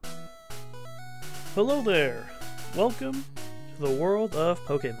Hello there! Welcome to the world of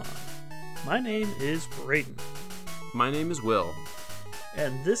Pokemon. My name is Brayden. My name is Will.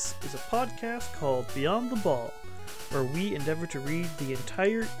 And this is a podcast called Beyond the Ball, where we endeavor to read the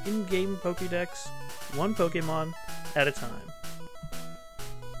entire in-game Pokédex, one Pokemon at a time.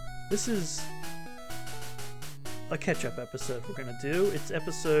 This is a catch-up episode we're going to do. It's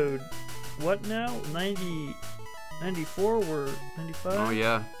episode, what now? 94? We're 95? Oh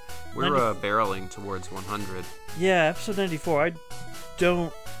yeah, we're barreling towards 100. Yeah, episode 94. I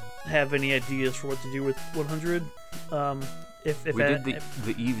don't have any ideas for what to do with 100. We did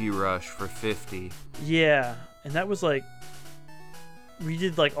the Eevee rush for 50. Yeah, and that was like, we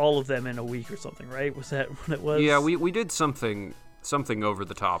did like all of them in a week or something, right? Was that what it was? Yeah, we did something over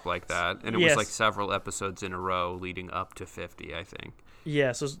the top like that, and it was like several episodes in a row leading up to 50, I think.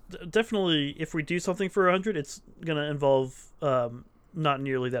 Yeah, so definitely if we do something for 100, it's going to involve not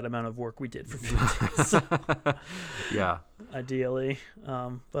nearly that amount of work we did for 50. So, yeah. Ideally.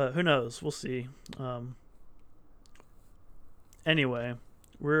 But who knows? We'll see. Anyway,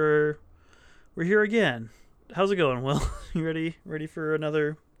 we're here again. How's it going, Will? You ready for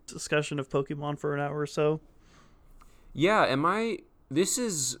another discussion of Pokemon for an hour or so? Yeah,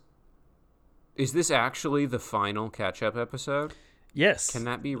 is this actually the final catch-up episode? Yes. Can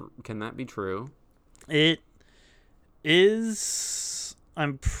that be true? It is.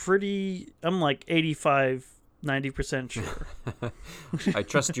 I'm like 85, 90% sure. I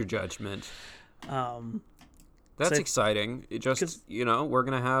trust your judgment. That's exciting. It just, we're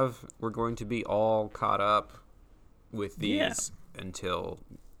going to be all caught up with these until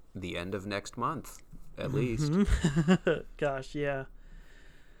the end of next month, at least. Gosh, yeah.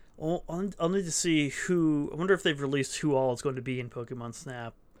 Well, I'll need to see I wonder if they've released who all is going to be in Pokemon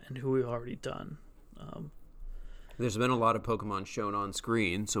Snap and who we've already done. There's been a lot of Pokemon shown on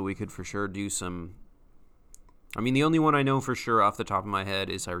screen, so we could for sure do some... I mean, the only one I know for sure off the top of my head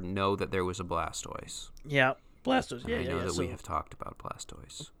is I know that there was a Blastoise. Yeah, Blastoise. Yeah, I know that we have talked about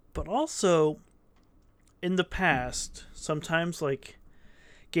Blastoise. But also, in the past, sometimes like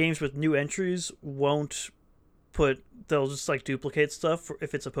games with new entries they'll just like duplicate stuff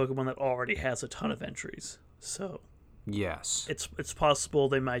if it's a Pokemon that already has a ton of entries. So yes, it's possible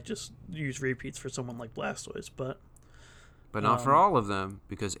they might just use repeats for someone like Blastoise, but not for all of them,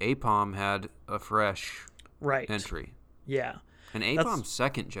 because Aipom had a fresh entry. Yeah, and Aipom's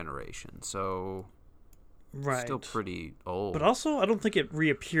second generation, so still pretty old. But also, I don't think it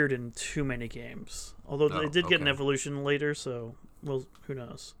reappeared in too many games. Although they did get an evolution later, so who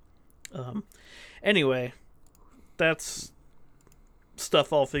knows? Anyway, that's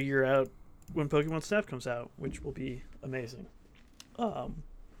stuff I'll figure out when Pokemon Snap comes out, which will be amazing.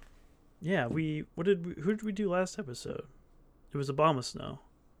 Yeah, who did we do last episode? It was Abomasnow.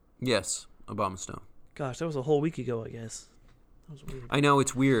 Yes, Abomasnow. Gosh, that was a whole week ago, I guess. That was weird. I know,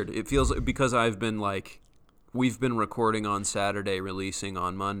 it's weird. It feels because we've been recording on Saturday, releasing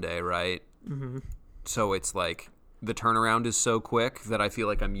on Monday, right? Mm-hmm. So it's like the turnaround is so quick that I feel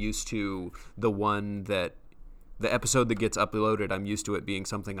like I'm used to the episode that gets uploaded. I'm used to it being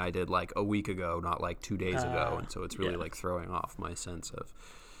something I did like a week ago, not like 2 days ago, and so it's really like throwing off my sense of,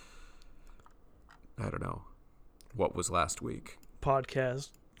 I don't know, what was last week. Podcast.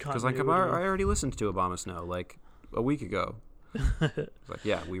 Because like I already listened to Abomasnow like a week ago. It's like,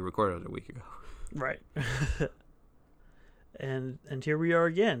 yeah, we recorded it a week ago. Right. and here we are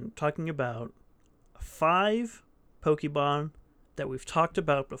again talking about 5 Pokemon that we've talked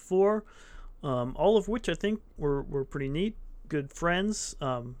about before, all of which I think were pretty neat, good friends.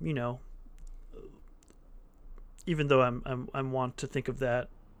 Even though I'm want to think of that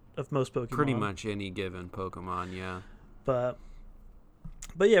of most Pokemon. Pretty much any given Pokemon, yeah.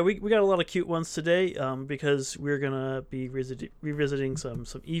 But yeah, we got a lot of cute ones today, because we're gonna be revisiting some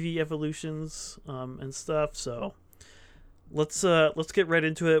Eevee evolutions and stuff. So let's get right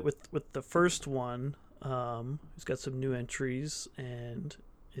into it with the first one. Who's got some new entries and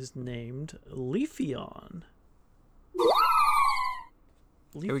is named Leafeon.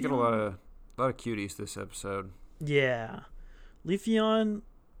 Yeah, we got a lot of cuties this episode. Yeah, Leafeon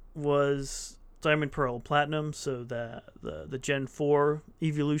was Diamond, Pearl, Platinum, so the Gen 4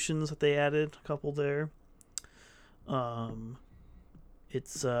 evolutions that they added, a couple there.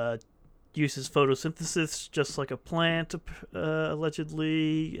 It's uses photosynthesis just like a plant,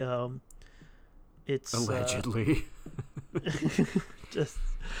 allegedly. It's allegedly. Just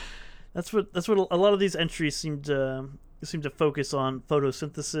that's what a lot of these entries seem to focus on,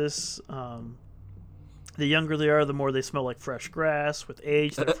 photosynthesis. The younger they are, the more they smell like fresh grass. With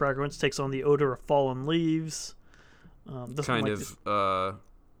age, their fragrance takes on the odor of fallen leaves. Kind of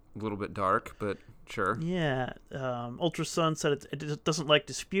little bit dark, but sure. Yeah. Ultra Sun said it doesn't like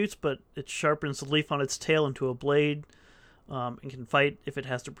disputes, but it sharpens the leaf on its tail into a blade, and can fight if it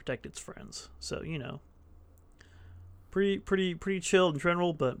has to protect its friends. So, pretty chill in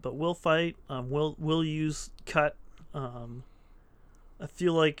general, but will fight. Will use cut. I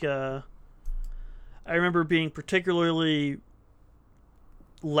feel like I remember being particularly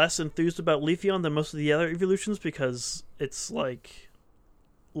less enthused about Leafeon than most of the other evolutions because it's like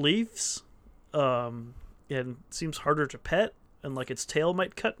leaves, and seems harder to pet, and like its tail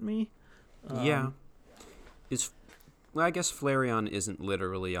might cut me. Yeah. Well, I guess Flareon isn't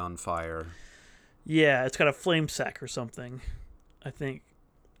literally on fire. Yeah, it's got a flame sack or something. I think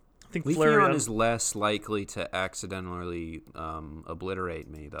Leafeon Flareon is less likely to accidentally obliterate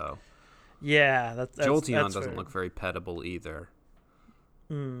me, though. Yeah, that's Jolteon that's doesn't fair. look very pettable either.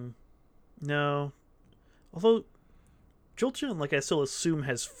 No. Although Jolteon, like, I still assume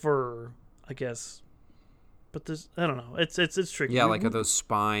has fur, I guess. But there's, I don't know. It's tricky. Yeah, like are those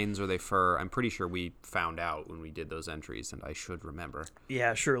spines or they fur? I'm pretty sure we found out when we did those entries, and I should remember.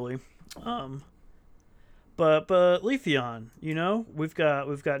 Yeah, surely. But Leafeon, we've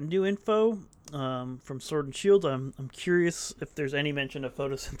got new info from Sword and Shield. I'm curious if there's any mention of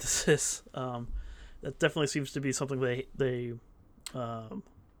photosynthesis. That definitely seems to be something they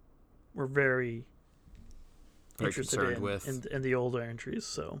were very interested concerned with in the older entries.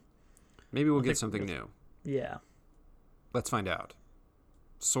 So maybe we'll get something new. Yeah. Let's find out.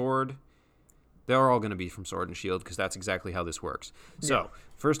 Sword. They're all going to be from Sword and Shield because that's exactly how this works. So,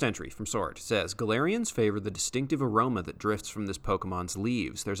 first entry from Sword says, Galarians favor the distinctive aroma that drifts from this Pokemon's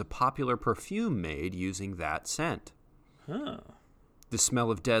leaves. There's a popular perfume made using that scent. Oh. The smell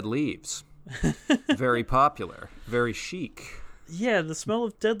of dead leaves. Very popular. Very chic. Yeah, the smell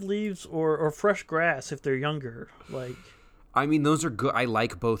of dead leaves or fresh grass if they're younger. Like, I mean, those are good. I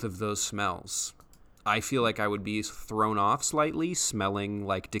like both of those smells. I feel like I would be thrown off slightly smelling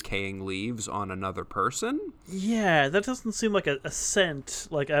like decaying leaves on another person. yeah, that doesn't seem like a scent.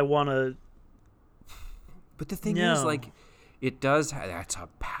 Like, I want to... But the thing is, like, it does... That's a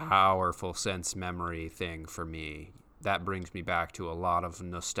powerful sense memory thing for me. That brings me back to a lot of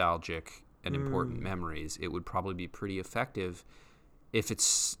nostalgic and important memories. It would probably be pretty effective if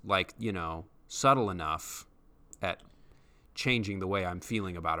it's, like, subtle enough at changing the way I'm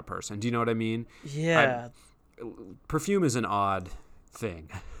feeling about a person. Do you know what I mean? Yeah. Perfume is an odd thing.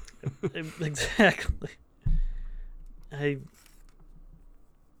 Exactly. I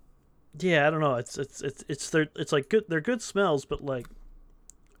don't know. It's like good. They're good smells, but like,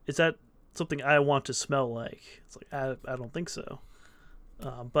 is that something I want to smell like? It's like I don't think so.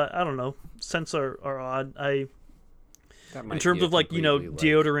 But I don't know. Scents are odd. In terms of like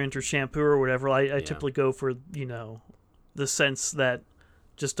deodorant or shampoo or whatever, I typically go for the scents that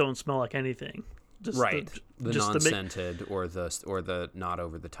just don't smell like anything. Just right. The just non-scented or the not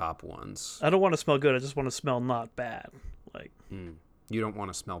over the top ones. I don't want to smell good. I just want to smell not bad. Like you don't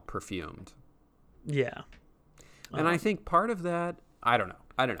want to smell perfumed. Yeah. And I think part of that, I don't know.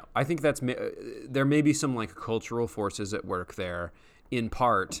 I think that's there may be some like cultural forces at work there. In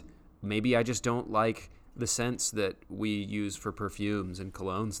part, maybe I just don't like the scents that we use for perfumes and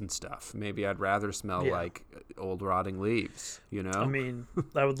colognes and stuff. Maybe I'd rather smell like old rotting leaves, I mean,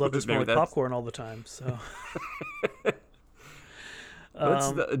 I would love to smell like popcorn all the time, so.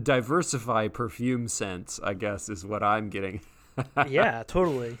 Let's diversify perfume scents, I guess, is what I'm getting. Yeah,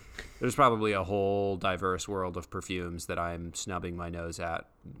 totally. There's probably a whole diverse world of perfumes that I'm snubbing my nose at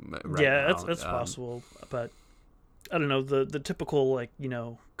right now. That's possible, but I don't know, the typical, like,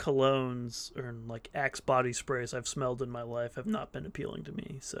 colognes or, like, Axe body sprays I've smelled in my life have not been appealing to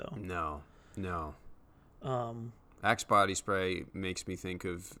me, so. No. Axe body spray makes me think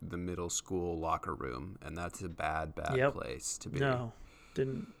of the middle school locker room, and that's a bad place to be. No,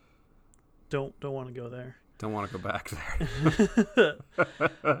 don't want to go there. Don't want to go back there.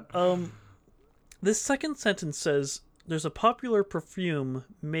 This second sentence says, there's a popular perfume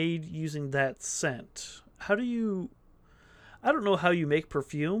made using that scent. How do you... I don't know how you make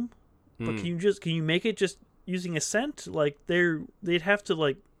perfume, but can you make it just using a scent? Like, they'd have to,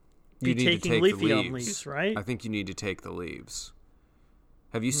 like, be taking Leafeon leaves, right? I think you need to take the leaves.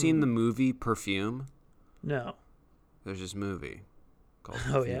 Have you seen the movie Perfume? No. There's this movie called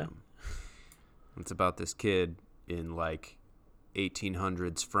Perfume. Oh, yeah? It's about this kid in, like,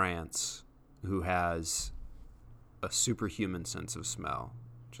 1800s France who has a superhuman sense of smell.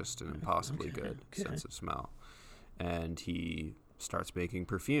 Just an impossibly good sense of smell. And he starts making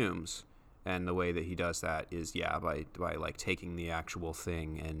perfumes. And the way that he does that is, by like taking the actual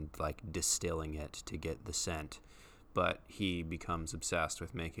thing and like distilling it to get the scent. but he becomes obsessed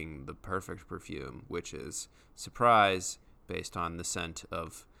with making the perfect perfume, which is, surprise, based on the scent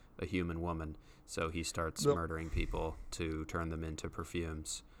of a human woman. So he starts murdering people to turn them into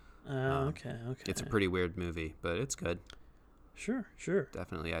perfumes. Okay. It's a pretty weird movie, but it's good. Sure.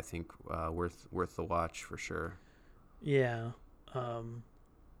 Definitely, I think worth the watch for sure. Yeah.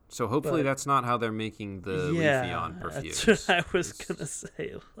 So hopefully that's not how they're making the Leafeon perfumes. That's what I was gonna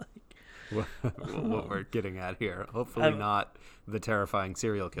say. What we're getting at here. Hopefully not the terrifying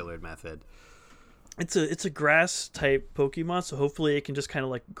serial killer method. It's a grass type Pokemon, so hopefully it can just kind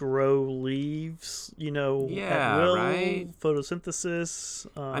of like grow leaves, at will, right? Photosynthesis.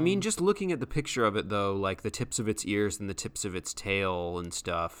 I mean, just looking at the picture of it though, like the tips of its ears and the tips of its tail and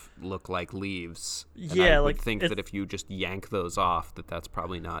stuff look like leaves. And I would think that if you just yank those off, that's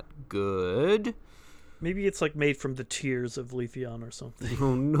probably not good. Maybe it's like made from the tears of Leafeon or something.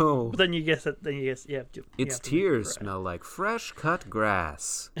 Oh no! But then you guess that. Its tears smell like fresh cut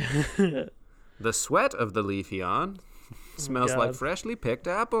grass. The sweat of the Leafeon smells like freshly picked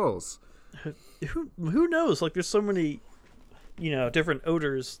apples. Who knows? Like, there's so many, different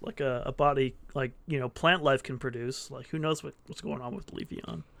odors like a body, like, plant life can produce. Like, who knows what's going on with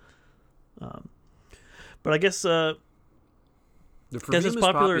Leafeon? But I guess the perfume is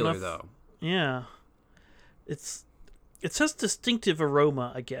popular enough, though. Yeah, it has distinctive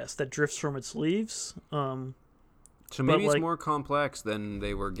aroma, I guess, that drifts from its leaves. So maybe it's more complex than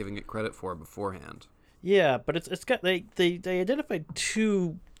they were giving it credit for beforehand. Yeah, but it's got they identified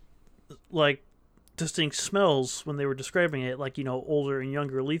two like distinct smells when they were describing it, like older and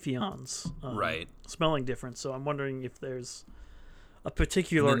younger Leafeons, right? Smelling different. So I'm wondering if there's a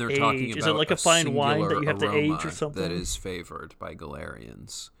particular and then they're age. Is it like a fine wine that you have to age or something? That is favored by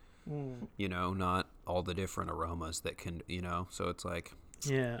Galarians. Not all the different aromas that can. So it's like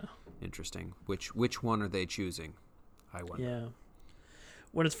interesting. Which one are they choosing? I wonder. Yeah.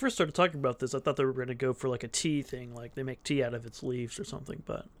 When it first started talking about this, I thought they were going to go for like a tea thing, like they make tea out of its leaves or something,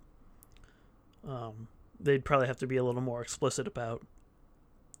 but they'd probably have to be a little more explicit about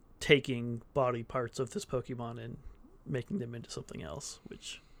taking body parts of this Pokemon and making them into something else,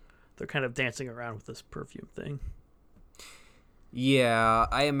 which they're kind of dancing around with this perfume thing. Yeah,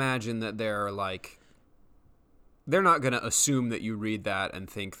 I imagine that they're not going to assume that you read that and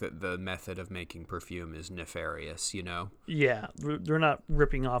think that the method of making perfume is nefarious, Yeah, they're not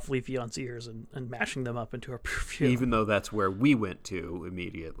ripping off Leafeon's ears and mashing them up into a perfume. Even though that's where we went to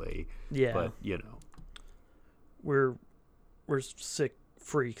immediately. Yeah. But, We're sick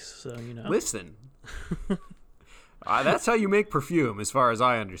freaks, so, Listen. That's how you make perfume, as far as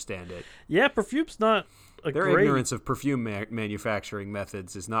I understand it. Yeah, perfume's not Their ignorance of perfume manufacturing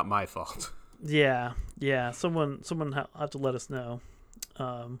methods is not my fault. Yeah. Someone have to let us know.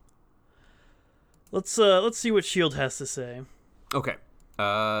 Let's see what Shield has to say. Okay.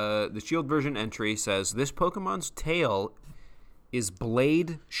 The Shield version entry says this Pokemon's tail is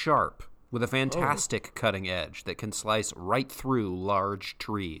blade sharp with a fantastic cutting edge that can slice right through large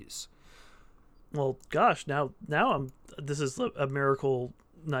trees. Well, gosh, now this is a miracle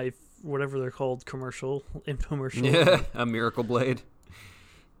knife, whatever they're called, infomercial. Yeah, a miracle blade.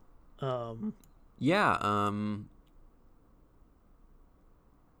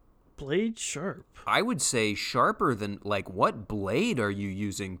 Blade sharp. I would say sharper than, what blade are you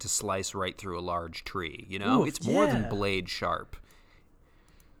using to slice right through a large tree? It's more than blade sharp.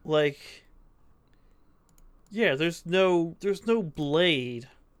 There's no blade,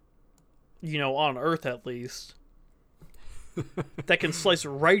 on Earth at least, that can slice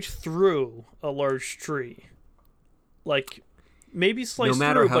right through a large tree. Maybe slice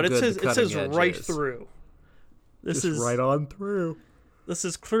through, but it says right through. This is right on through. This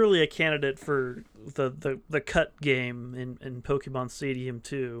is clearly a candidate for the cut game in Pokemon Stadium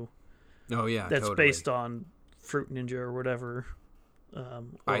 2. Oh yeah, that's totally. based on Fruit Ninja or whatever.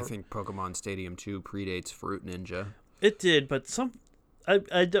 I think Pokemon Stadium 2 predates Fruit Ninja. It did, but someone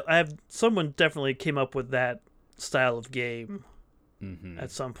definitely came up with that style of game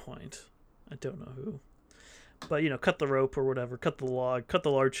at some point. I don't know who. But, cut the rope or whatever, cut the log, cut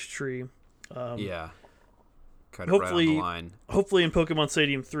the large tree. Cut it right on the line. Hopefully in Pokemon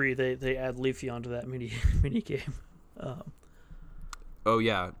Stadium 3, they add Leafeon to that mini game.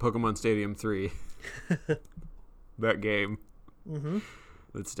 Pokemon Stadium 3. That game. Mm-hmm.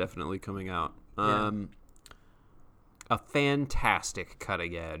 That's definitely coming out. Yeah. A fantastic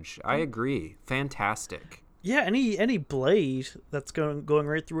cutting edge. I agree. Fantastic. Yeah, any blade that's going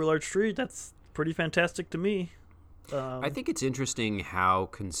right through a large tree, that's pretty fantastic to me. I think it's interesting how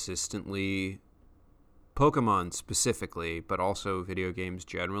consistently Pokemon specifically, but also video games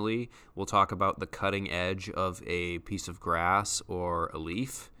generally, will talk about the cutting edge of a piece of grass or a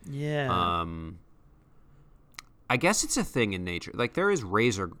leaf. Yeah. I guess it's a thing in nature. Like, there is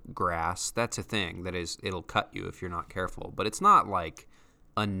razor grass. That's a thing it'll cut you if you're not careful. But it's not like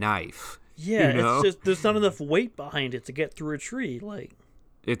a knife. Yeah, you know? it's just there's not enough weight behind it to get through a tree. Like,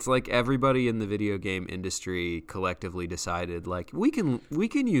 it's like everybody in the video game industry collectively decided, like, we can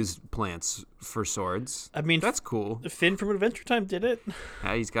use plants for swords. I mean, that's cool. Finn from Adventure Time did it.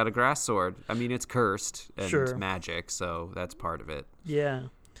 Yeah, he's got a grass sword. I mean, it's cursed and Sure. magic, so that's part of it. Yeah.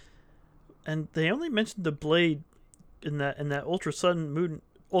 And they only mentioned the blade in that Ultra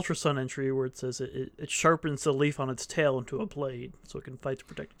Sun entry where it says it sharpens the leaf on its tail into a blade so it can fight to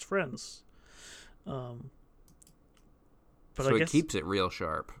protect its friends. But so I guess it keeps it real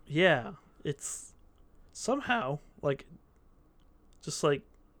sharp. Yeah, it's somehow like just like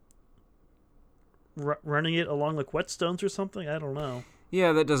running it along like whetstones or something. I don't know.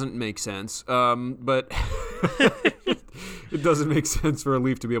 Yeah, that doesn't make sense. But it doesn't make sense for a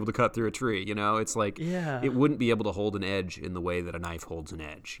leaf to be able to cut through a tree, you know? It's like it wouldn't be able to hold an edge in the way that a knife holds an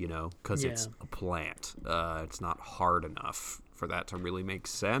edge, you know? Because it's a plant. It's not hard enough for that to really make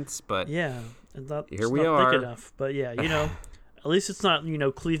sense, but yeah, and here we are. Thick enough. But yeah, you know, at least it's not, you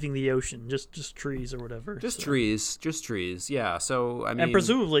know, cleaving the ocean, just trees or whatever. Just trees, yeah. So, I mean... And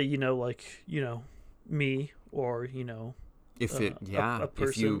presumably, you know, like, you know, me or, you know... a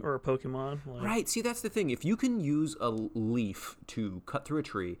person or a Pokemon. Like. Right. See, that's the thing. If you can use a leaf to cut through a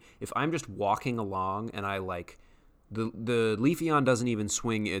tree, if I'm just walking along and I like the Leafeon doesn't even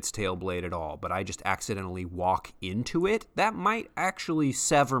swing its tail blade at all, but I just accidentally walk into it, that might actually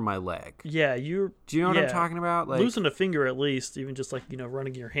sever my leg. Yeah, do you know what I'm talking about? Like losing a finger at least, even just like, you know,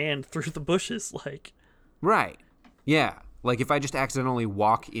 running your hand through the bushes, like. Right. Yeah. Like if I just accidentally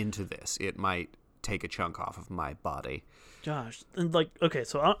walk into this, it might take a chunk off of my body. Gosh, and like, okay,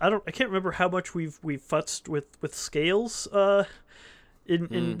 so I can't remember how much we've futzed with scales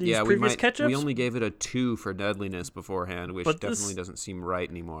in these previous catch-ups. We only gave it a 2 for deadliness beforehand, which definitely doesn't seem right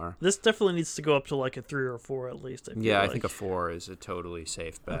anymore. This definitely needs to go up to like a 3 or 4 at least. I think a 4 is a totally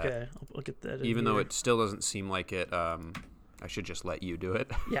safe bet. Okay, I'll get that. Even though it still doesn't seem like it. I should just let you do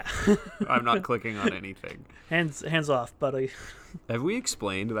it. Yeah. I'm not clicking on anything. Hands off, buddy. Have we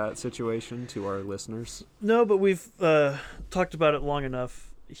explained that situation to our listeners? No, but we've talked about it long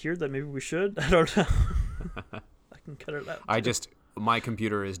enough here that maybe we should. I don't know. I can cut it out. My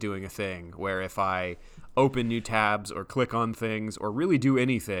computer is doing a thing where if I open new tabs or click on things or really do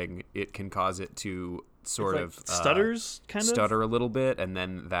anything, it can cause it to stutter a little bit, and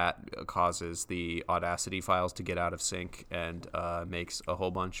then that causes the Audacity files to get out of sync and makes a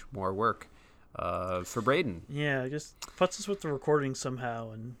whole bunch more work for Braden. Yeah, just futzes with the recording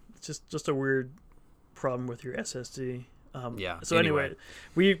somehow, and it's just a weird problem with your SSD. So anyway,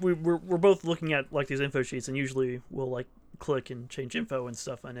 we're both looking at like these info sheets, and usually we'll like click and change info and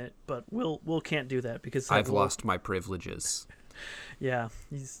stuff on it, but we'll can't do that because I've lost my privileges. Yeah,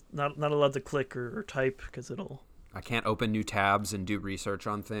 he's not allowed to click or type because it'll... I can't open new tabs and do research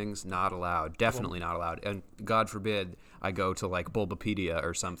on things. Not allowed. Definitely not allowed. And God forbid I go to like Bulbapedia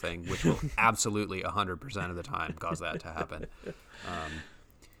or something, which will absolutely 100% of the time cause that to happen.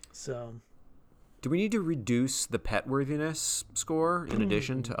 So... Do we need to reduce the pet worthiness score in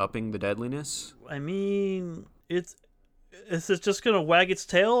addition to upping the deadliness? I mean, is it just going to wag its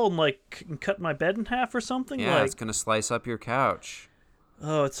tail and like cut my bed in half or something? Yeah, it's going to slice up your couch.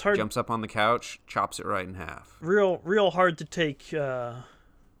 Oh, it's hard. Jumps up on the couch, chops it right in half. Real hard to take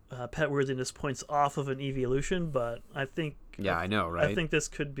pet worthiness points off of an evolution, but I think... Yeah, I know, right? I think this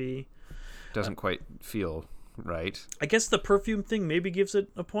could be... Doesn't quite feel right. I guess the perfume thing maybe gives it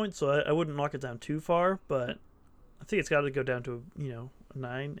a point, so I wouldn't knock it down too far, but I think it's got to go down to, a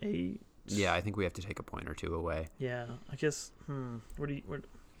 9, 8... Yeah, I think we have to take a point or two away. Yeah, I guess. What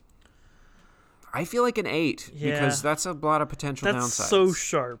I feel like an 8 because that's a lot of potential downsides. That's so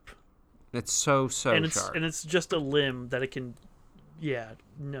sharp. It's so and sharp. And it's just a limb that it can. Yeah,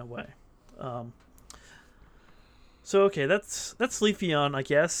 no way. So okay, that's Leafeon, I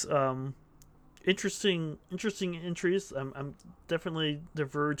guess. Interesting entries. I'm definitely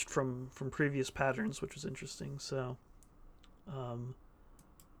diverged from previous patterns, which was interesting. So,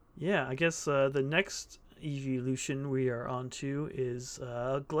 yeah, I guess the next evolution we are on to is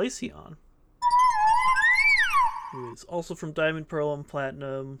Glaceon, who is also from Diamond, Pearl, and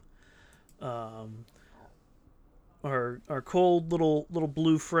Platinum. Our cold little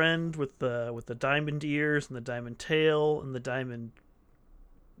blue friend with the diamond ears and the diamond tail and the diamond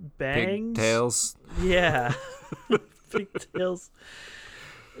bangs. Big tails. Yeah, big tails.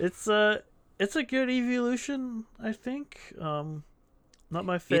 It's It's a good evolution, I think. Not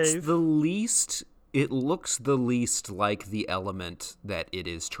my fave. It's the least. It looks the least like the element that it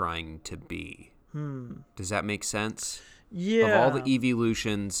is trying to be. Does that make sense? Yeah. Of all the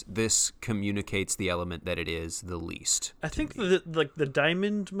evolutions, this communicates the element that it is the least. I think the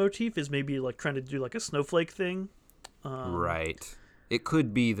diamond motif is maybe like trying to do like a snowflake thing. Right. It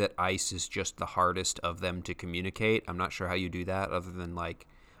could be that ice is just the hardest of them to communicate. I'm not sure how you do that other than like,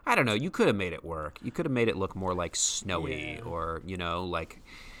 I don't know, you could have made it work. You could have made it look more like snowy or, like...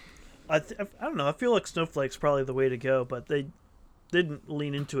 I don't know. I feel like snowflake's probably the way to go, but they didn't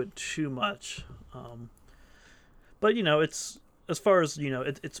lean into it too much. But, it's, as far as,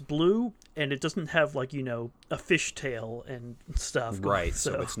 it's blue, and it doesn't have, like, a fishtail and stuff. Right,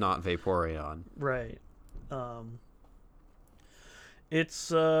 so it's not Vaporeon. Right.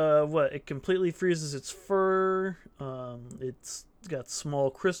 It's, it completely freezes its fur. It's got small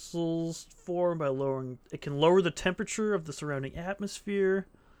crystals formed by lowering... It can lower the temperature of the surrounding atmosphere.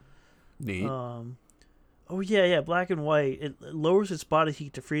 Neat. Black and white. It lowers its body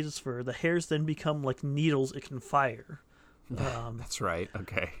heat to freeze its fur. The hairs then become like needles it can fire. That's right.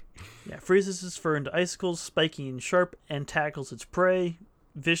 Okay. Yeah, freezes its fur into icicles, spiky and sharp, and tackles its prey.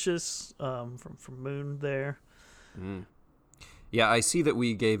 Vicious, from Moon there. Yeah, I see that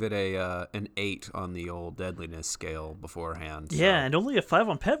we gave it an 8 on the old deadliness scale beforehand. Yeah, and only a 5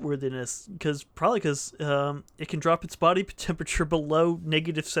 on pet worthiness, because it can drop its body temperature below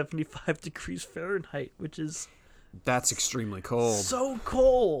 -75 degrees Fahrenheit, which is... That's extremely cold. So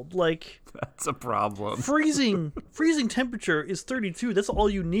cold, like... That's a problem. freezing temperature is 32. That's all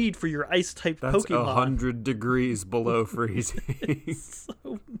you need for your ice-type Pokemon. That's 100 degrees below freezing.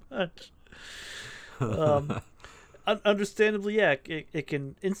 So much. Understandably, yeah, it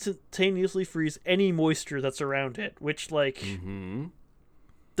can instantaneously freeze any moisture that's around it, which, like,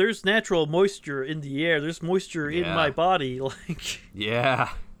 there's natural moisture in the air. There's moisture in my body, like... Yeah.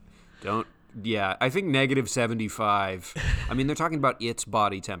 I think -75. I mean, they're talking about its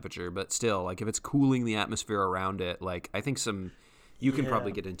body temperature, but still, like, if it's cooling the atmosphere around it, like, I think you can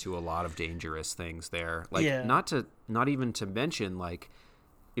probably get into a lot of dangerous things there. Like, not even to mention, like,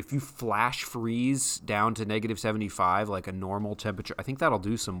 if you flash freeze down to -75, like a normal temperature, I think that'll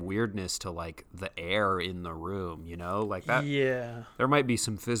do some weirdness to, like, the air in the room, like that. Yeah. There might be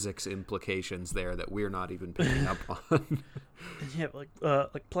some physics implications there that we're not even picking up on. Yeah, like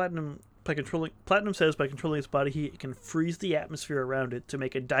Platinum says by controlling its body heat, it can freeze the atmosphere around it to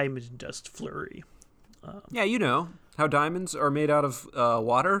make a diamond dust flurry. Yeah, how diamonds are made out of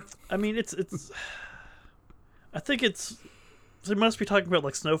water. I mean, it's. I think it's. They must be talking about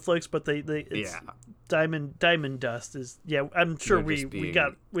like snowflakes, but it's diamond dust is. Yeah, I'm sure we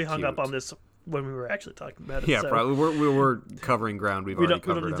hung up on this when we were actually talking about it. Yeah, so probably we were covering ground we've already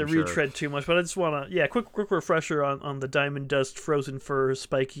covered. We don't need to retread too much, but I just want to quick refresher on the diamond dust, frozen fur,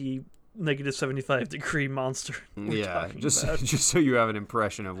 spiky -75 degree monster. Just so you have an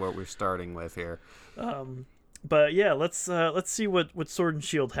impression of what we're starting with here. But yeah, let's see what Sword and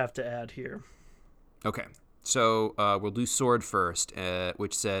Shield have to add here. Okay. So we'll do Sword first,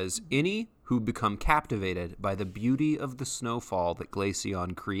 which says, any who become captivated by the beauty of the snowfall that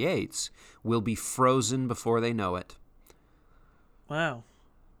Glaceon creates will be frozen before they know it. Wow.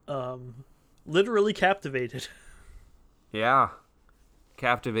 Literally captivated. Yeah.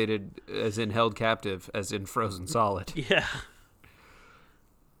 Captivated as in held captive, as in frozen solid. Yeah.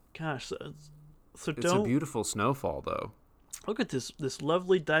 Gosh, so it's a beautiful snowfall, though. Look at this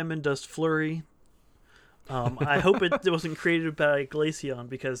lovely diamond dust flurry. I hope it wasn't created by Glaceon,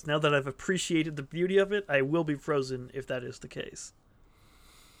 because now that I've appreciated the beauty of it, I will be frozen if that is the case.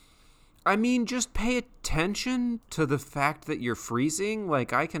 I mean, just pay attention to the fact that you're freezing.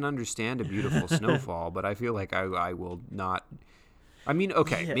 Like, I can understand a beautiful snowfall, but I feel like I will not... I mean,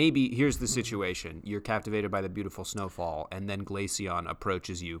 okay, maybe here's the situation. You're captivated by the beautiful snowfall, and then Glaceon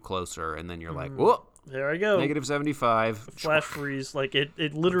approaches you closer, and then you're like, whoa! There I go. -75. Flash freeze. Like,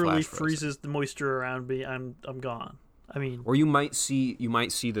 it literally freezes the moisture around me. I'm gone. I mean... Or you might see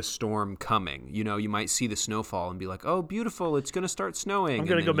the storm coming. You might see the snowfall and be like, oh, beautiful, it's going to start snowing. I'm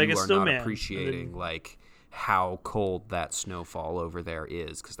going to go make a snowman. You are not appreciating, like, how cold that snowfall over there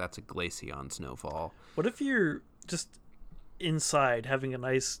is, because that's a Glaceon snowfall. What if you're just inside having a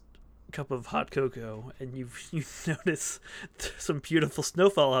nice cup of hot cocoa and you notice some beautiful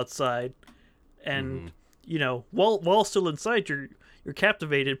snowfall outside, and while still inside you're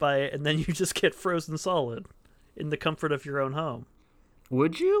captivated by it, and then you just get frozen solid in the comfort of your own home?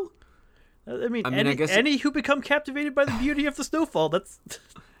 Would you? I guess any who become captivated by the beauty of the snowfall, that's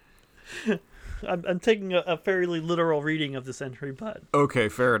I'm taking a fairly literal reading of this entry, but Okay,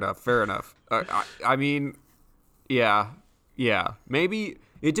 fair enough. I mean, yeah. Maybe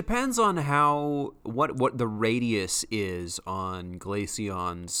it depends on what the radius is on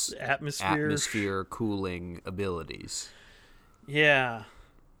Glaceon's atmosphere cooling abilities. Yeah,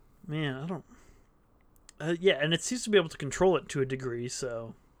 man, I don't. Yeah, and it seems to be able to control it to a degree.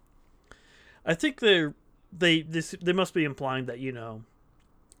 So, I think they must be implying that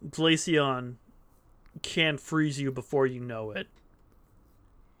Glaceon can freeze you before you know it,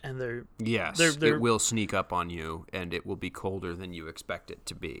 and it will sneak up on you, and it will be colder than you expect it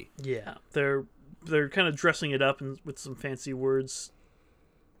to be. Yeah, they're kind of dressing it up with some fancy wordplay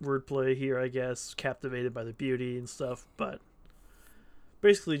here, I guess, captivated by the beauty and stuff, but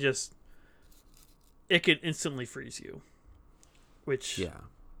basically just it can instantly freeze you, which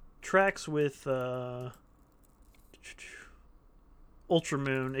tracks with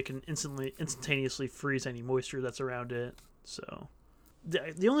Ultramoon. It can instantaneously freeze any moisture that's around it. So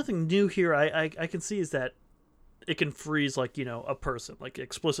the only thing new here I can see is that it can freeze a person. Like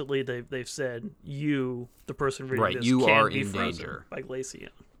explicitly they've said the person reading this you can are be in frozen danger by Glaceon.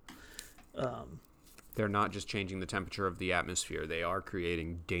 They're not just changing the temperature of the atmosphere; they are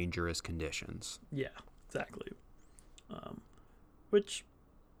creating dangerous conditions. Yeah, exactly. Which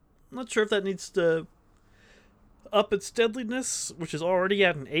I'm not sure if that needs to up its deadliness, which is already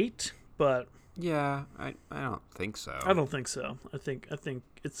at an 8, but yeah, I don't think so. I don't think so. I think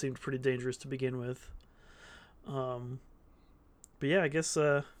it seemed pretty dangerous to begin with. But yeah, I guess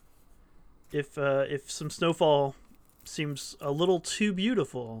if some snowfall seems a little too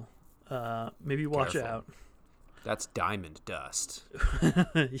beautiful, maybe watch out. That's diamond dust.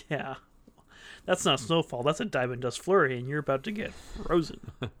 Yeah. That's not snowfall. That's a diamond dust flurry, and you're about to get frozen.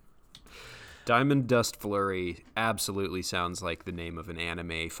 Diamond Dust Flurry absolutely sounds like the name of an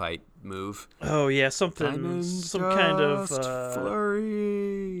anime fight move. Oh yeah, some kind of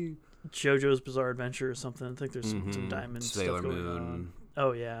Flurry. JoJo's Bizarre Adventure or something. I think there's some diamond Sailor stuff going Moon. on.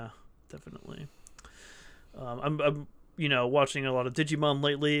 Oh yeah, definitely. I'm watching a lot of Digimon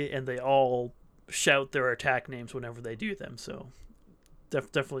lately, and they all shout their attack names whenever they do them. So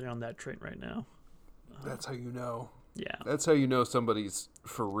definitely on that train right now. That's how you know. Yeah. That's how you know somebody's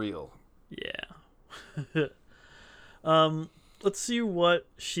for real. Yeah. Let's see what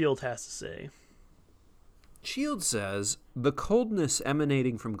Shield has to say. Shield says, the coldness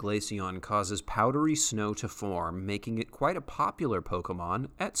emanating from Glaceon causes powdery snow to form, making it quite a popular Pokemon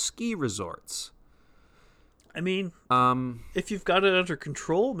at ski resorts. I mean, if you've got it under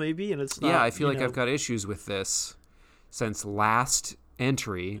control, maybe, and it's not... Yeah, I feel like I've got issues with this. Since last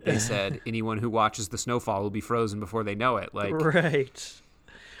entry, they said anyone who watches the snowfall will be frozen before they know it. Right.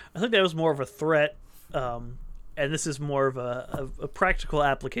 I think that was more of a threat, and this is more of a practical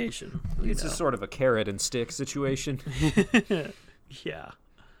application. It's just sort of a carrot and stick situation. Yeah.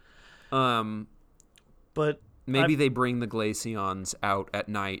 But maybe they bring the Glaceons out at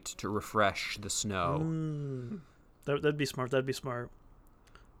night to refresh the snow. That'd be smart.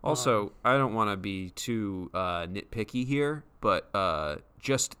 Also, I don't want to be too nitpicky here, but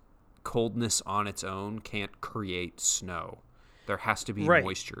just coldness on its own can't create snow. There has to be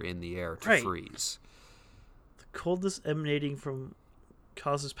moisture in the air to freeze. The coldness emanating from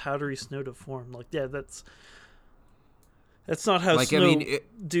causes powdery snow to form. That's not how snow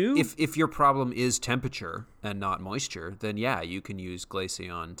do. If your problem is temperature and not moisture, then yeah, you can use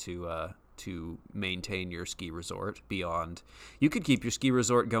Glaceon to maintain your ski resort beyond. You could keep your ski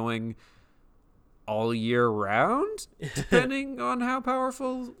resort going all year round, depending on how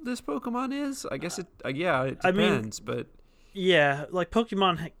powerful this Pokemon is. I guess it depends, but... Yeah,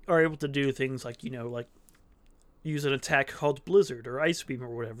 Pokemon are able to do things like use an attack called Blizzard or Ice Beam or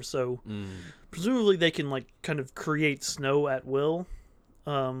whatever. So presumably they can kind of create snow at will.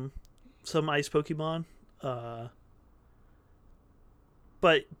 Some ice Pokemon,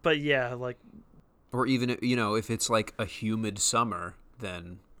 but yeah, or even if it's a humid summer,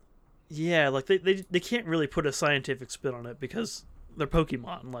 then yeah, they can't really put a scientific spin on it because they're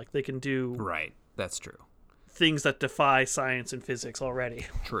Pokemon. They can do That's true. Things that defy science and physics already.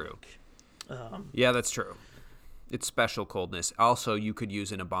 True. Yeah, that's true. It's special coldness. Also, you could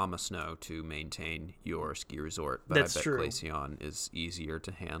use an Abomasnow to maintain your ski resort, but that's I bet true. Glaceon is easier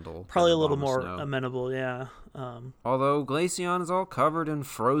to handle. Probably a little more amenable, yeah. Although Glaceon is all covered in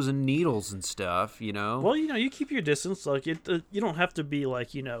frozen needles and stuff, Well, you keep your distance. You don't have to be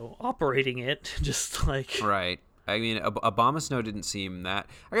operating it. Just right. I mean, Abomasnow didn't seem that...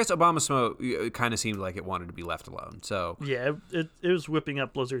 I guess Abomasnow kind of seemed like it wanted to be left alone, so... Yeah, it was whipping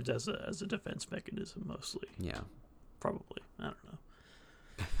up blizzards as a defense mechanism, mostly. Yeah. Probably. I don't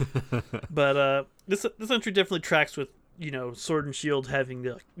But this entry definitely tracks with, Sword and Shield having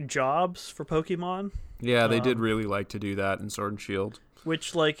the jobs for Pokemon. Yeah, they did really like to do that in Sword and Shield.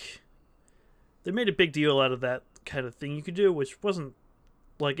 Which, they made a big deal out of that kind of thing you could do, which wasn't,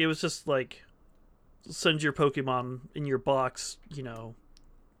 it was just, send your Pokemon in your box,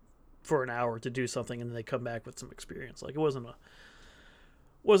 for an hour to do something, and then they come back with some experience. It wasn't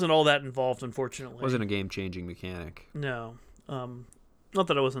all that involved, unfortunately. It wasn't a game-changing mechanic. No. Not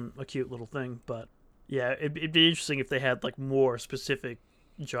that it wasn't a cute little thing, but yeah, it'd be interesting if they had more specific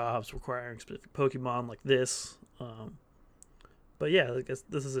jobs requiring specific Pokemon like this. But yeah, I guess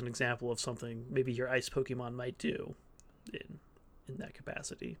this is an example of something maybe your ice Pokemon might do in that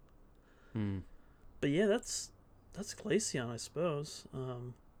capacity. But yeah, that's Glaceon, I suppose.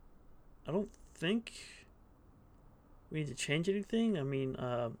 I don't think we need to change anything. I mean,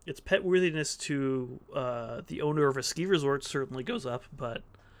 its pet worthiness to the owner of a ski resort certainly goes up, but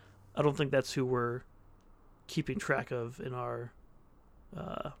I don't think that's who we're keeping track of in our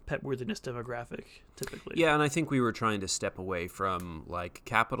pet worthiness demographic, typically. Yeah, and I think we were trying to step away from,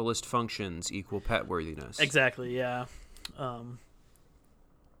 capitalist functions equal pet worthiness. Exactly, yeah.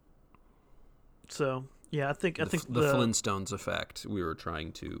 So, yeah, I think the Flintstones effect we were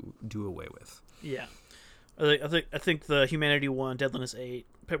trying to do away with. Yeah. I think the Humanity 1, Deadliness 8,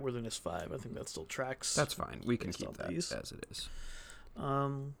 Pet Worthiness 5, I think that still tracks. That's fine. We can keep that as it is.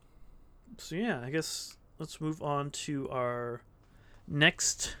 So yeah, I guess let's move on to our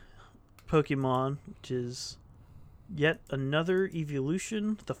next Pokemon, which is yet another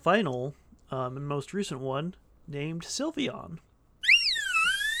evolution, the final and most recent one, named Sylveon.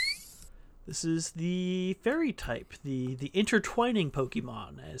 This is the fairy type, the intertwining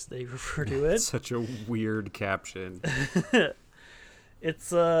Pokemon, as they refer to it. Such a weird caption.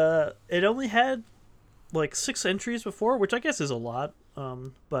 It's it only had 6 entries before, which I guess is a lot.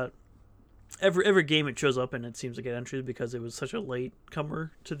 But every game it shows up in, it seems to get entries because it was such a late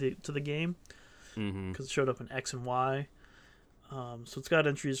comer to the game. Because it showed up in X and Y. So it's got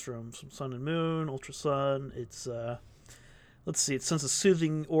entries from Sun and Moon, Ultra Sun. It's let's see, it sends a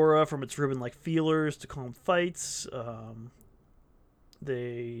soothing aura from its ribbon-like feelers to calm fights.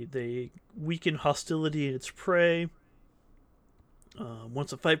 They weaken hostility in its prey.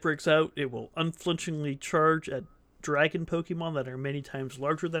 Once a fight breaks out, it will unflinchingly charge at dragon Pokemon that are many times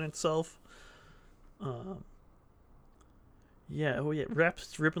larger than itself. It wraps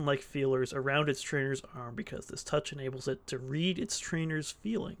its ribbon-like feelers around its trainer's arm because this touch enables it to read its trainer's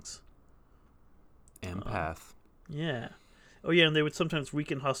feelings. Empath. Yeah. Oh yeah, and they would sometimes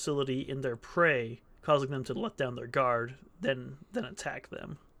weaken hostility in their prey, causing them to let down their guard, then attack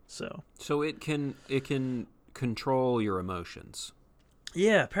them. So it can control your emotions.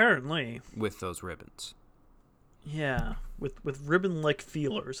 Yeah, apparently. With those ribbons. Yeah, with ribbon-like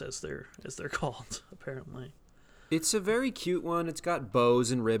feelers, as they're called, apparently. It's a very cute one. It's got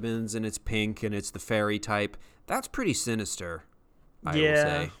bows and ribbons, and it's pink, and it's the fairy type. That's pretty sinister, I will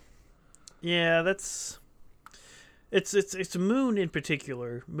say. Yeah, that's... It's Moon in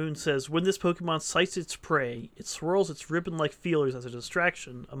particular. Moon says, when this Pokemon sights its prey, it swirls its ribbon-like feelers as a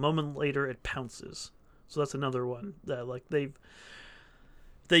distraction. A moment later, it pounces. So that's another one that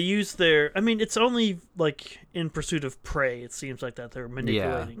they use their... I mean, it's only in pursuit of prey. It seems like that they're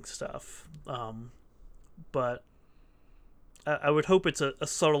manipulating stuff. But I would hope it's a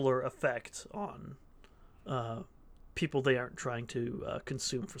subtler effect on people they aren't trying to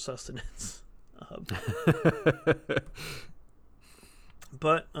consume for sustenance.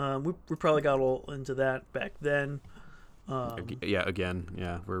 But we probably got all into that back then. We're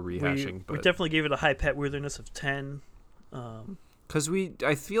rehashing. We definitely gave it a high pet worthiness of 10. Because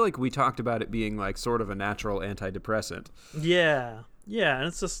I feel like we talked about it being sort of a natural antidepressant. Yeah, and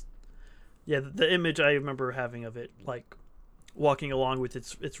it's just the image I remember having of it walking along with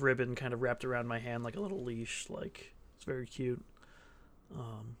its ribbon kind of wrapped around my hand like a little leash. It's very cute.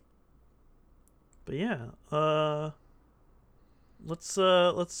 But yeah,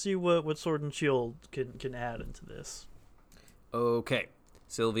 let's see what Sword and Shield can add into this. Okay,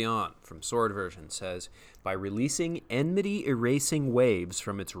 Sylveon from Sword version says, by releasing enmity-erasing waves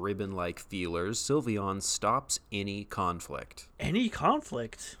from its ribbon-like feelers, Sylveon stops any conflict. Any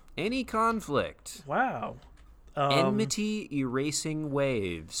conflict? Any conflict. Wow. Enmity-erasing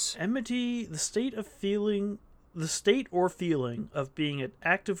waves. Enmity, the state or feeling of being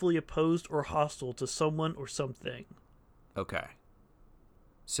actively opposed or hostile to someone or something. Okay.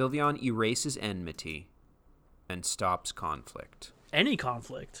 Sylveon erases enmity and stops conflict. Any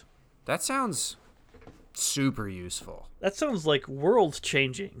conflict. That sounds super useful. That sounds world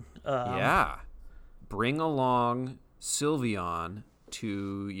changing. Yeah. Bring along Sylveon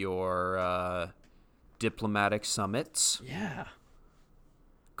to your diplomatic summits. Yeah.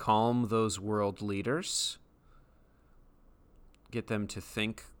 Calm those world leaders. Get them to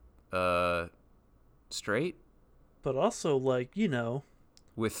think straight. But also, like,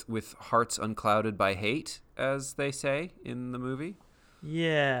 with hearts unclouded by hate, as they say in the movie.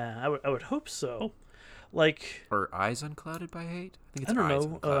 Yeah, I would hope so. Like, or eyes unclouded by hate. I think it's I don't eyes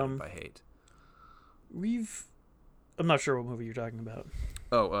know, unclouded by hate. I'm not sure what movie you're talking about.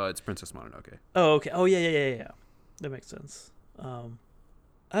 Oh, it's Princess Mononoke. Oh, okay. Oh, yeah. That makes sense.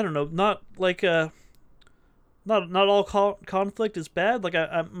 I don't know. Not like not all conflict is bad. Like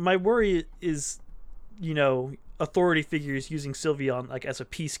my worry is, authority figures using Sylveon like as a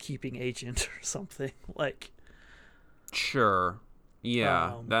peacekeeping agent or something. Like, sure,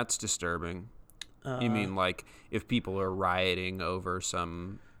 yeah, that's disturbing. You mean like if people are rioting over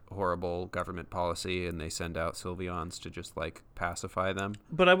some horrible government policy and they send out Sylveons to just like pacify them?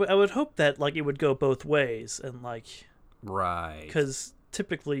 But I would hope that like it would go both ways and like, right? Because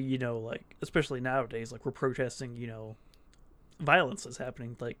typically, like especially nowadays, like we're protesting, violence is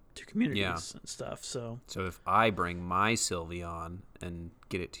happening like to communities and stuff. So if I bring my Sylveon and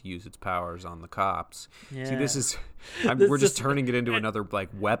get it to use its powers on the cops, see, this is we're just turning it into another like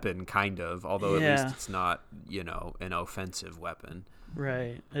weapon, kind of. Although at least it's not, an offensive weapon.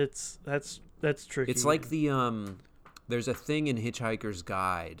 Right. That's tricky. It's like the there's a thing in Hitchhiker's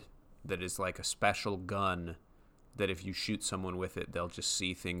Guide that is like a special gun that if you shoot someone with it, they'll just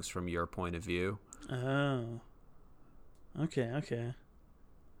see things from your point of view. Oh. Okay.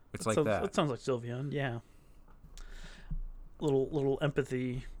 It's like that. That sounds like Sylveon, yeah. Little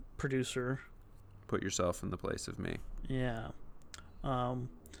empathy producer. Put yourself in the place of me. Yeah.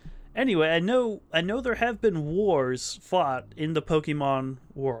 Anyway, I know there have been wars fought in the Pokemon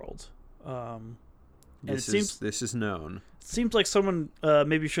world. This is known. It seems like someone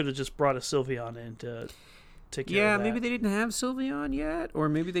maybe should have just brought a Sylveon in to take care of that. Maybe they didn't have Sylveon yet, or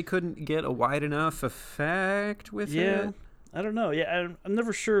maybe they couldn't get a wide enough effect with it. I don't know. Yeah, I'm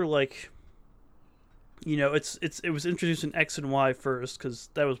never sure. Like, it was introduced in X and Y first because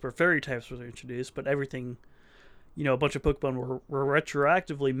that was where fairy types were introduced. But everything, a bunch of Pokemon were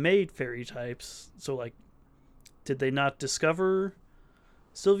retroactively made fairy types. So like, did they not discover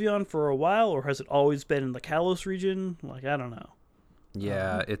Sylveon for a while, or has it always been in the Kalos region? Like, I don't know.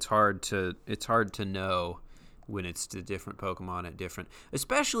 Yeah, it's hard to know when it's the different Pokemon at different,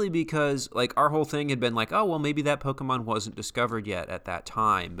 especially because like our whole thing had been like, oh well, maybe that Pokemon wasn't discovered yet at that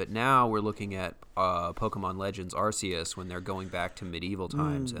time, but now we're looking at Pokemon Legends Arceus when they're going back to medieval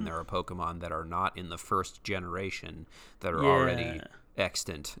times, and there are Pokemon that are not in the first generation that are already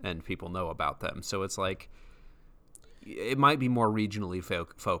extant, and people know about them. So it's like it might be more regionally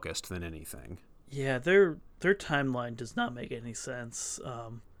focused than anything. Yeah, their timeline does not make any sense,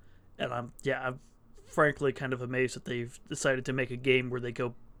 and I'm frankly kind of amazed that they've decided to make a game where they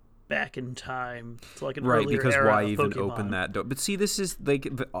go back in time to like an earlier because era why of even Pokemon. open that door? But see, this is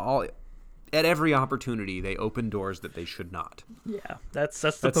like all at every opportunity they open doors that they should not. Yeah, that's the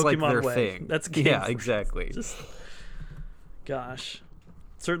Pokemon like their way. thing. That's game. Yeah, exactly. Gosh,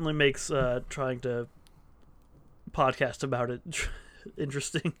 certainly makes trying to podcast about it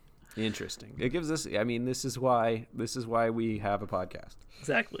interesting. Interesting. It gives us. I mean, this is why we have a podcast.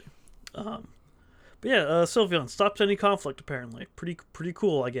 Exactly. But yeah, Sylveon stops any conflict. Apparently, pretty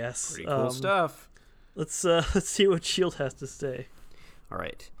cool, I guess. Pretty cool stuff. Let's see what Shield has to say. All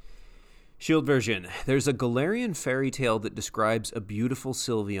right. Shield version. There's a Galarian fairy tale that describes a beautiful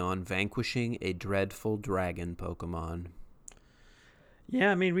Sylveon vanquishing a dreadful dragon Pokemon. Yeah,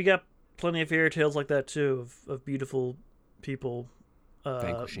 I mean, we got plenty of fairy tales like that too, of beautiful people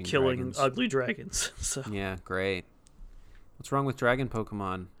killing dragons. Ugly dragons. So yeah, great. What's wrong with dragon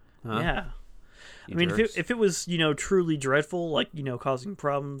Pokemon? Huh? Yeah. I mean, if it was, truly dreadful, like, causing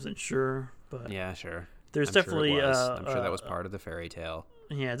problems, then sure. But yeah, sure. There's I'm definitely... Sure I'm sure that was part of the fairy tale.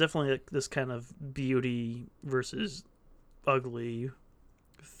 Yeah, definitely like this kind of beauty versus ugly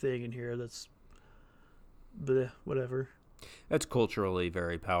thing in here that's... bleh, whatever. That's culturally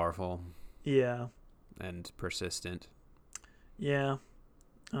very powerful. Yeah. And persistent. Yeah.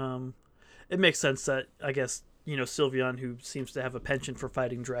 It makes sense that, I guess, Sylveon, who seems to have a penchant for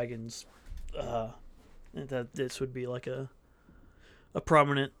fighting dragons... that this would be like a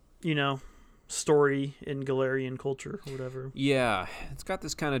prominent, story in Galarian culture or whatever. Yeah, it's got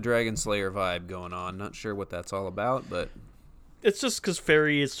this kind of Dragon Slayer vibe going on. Not sure what that's all about, but it's just because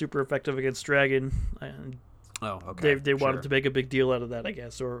Fairy is super effective against Dragon, and okay. They wanted to make a big deal out of that, I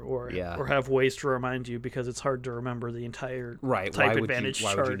guess, or have ways to remind you because it's hard to remember the entire type advantage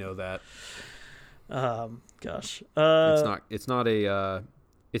chart. Why would you know that? Gosh. It's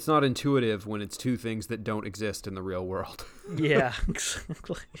not intuitive when it's two things that don't exist in the real world. Yeah,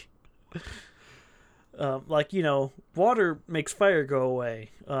 exactly. Like, water makes fire go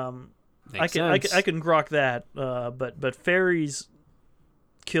away. I can grok that. But fairies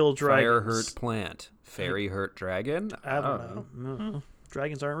kill dragons. Fire hurt plant. Fairy hurt dragon? I don't know. No.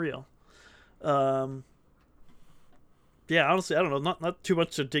 Dragons aren't real. Yeah, honestly, I don't know. Not too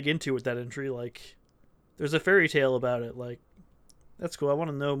much to dig into with that entry. Like, there's a fairy tale about it. Like, that's cool. I want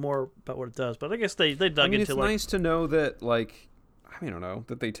to know more about what it does. But I guess they dug into, it's nice to know that, like, I don't know,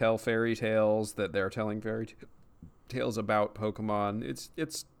 that they tell fairy tales, that they're telling fairy tales about Pokemon.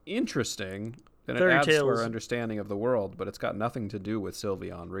 It's interesting, and it adds to our understanding of the world, but it's got nothing to do with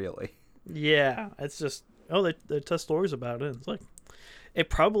Sylveon, really. Yeah, it's just, they tell stories about it. It's like, it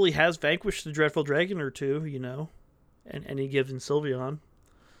probably has vanquished a dreadful dragon or two, and any given Sylveon.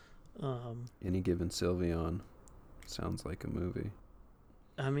 Any given Sylveon. Sounds like a movie.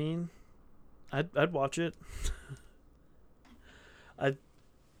 I mean, I'd watch it. I'd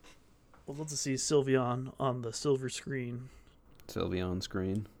love to see Sylveon on the silver screen. Sylveon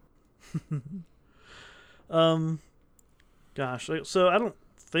screen. Gosh, so I don't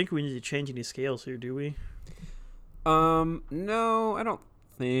think we need to change any scales here, do we? No, I don't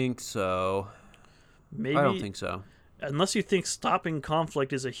think so. Maybe. I don't think so. Unless you think stopping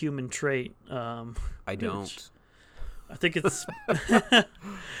conflict is a human trait. I don't. I think it's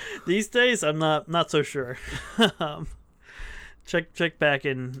these days. I'm not so sure. Check back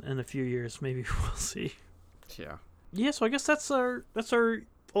in a few years. Maybe we'll see. Yeah. Yeah. So I guess that's our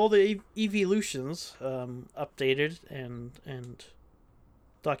all the evolutions updated and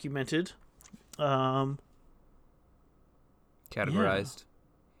documented. Categorized.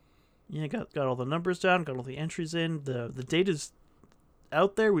 Yeah, got all the numbers down, got all the entries in. The data's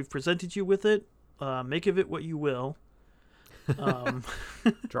out there. We've presented you with it. Make of it what you will.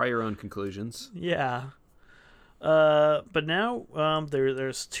 Draw your own conclusions. Yeah. But now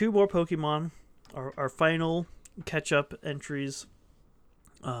there's two more Pokemon, our final catch-up entries.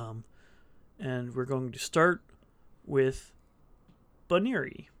 And we're going to start with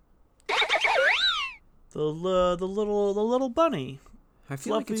Buneary. The little bunny. I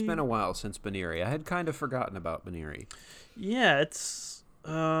feel like it's been a while since Buneary. I had kind of forgotten about Buneary. Yeah, it's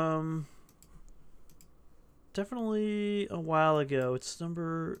definitely a while ago. It's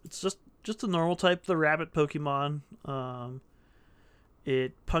just a normal type, the rabbit Pokemon.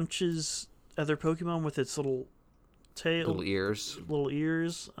 It punches other Pokemon with its little tail, little ears.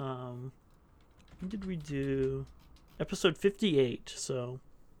 When did we do? Episode 58. So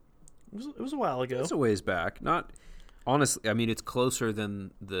it was a while ago. It's a ways back. Not honestly. I mean, it's closer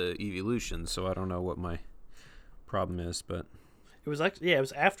than the evolution, so I don't know what my problem is, but it was actually it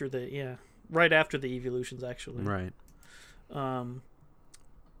was after right after the evolutions actually. Right.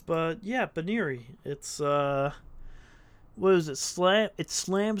 But yeah, Buneary. It's what is it? It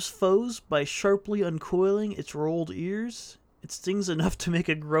slams foes by sharply uncoiling its rolled ears. It stings enough to make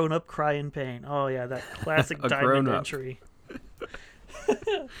a grown-up cry in pain. Oh yeah, that classic diamond entry.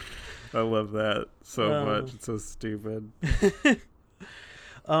 I love that so much. It's so stupid.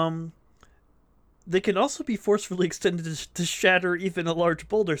 They can also be forcefully extended to shatter even a large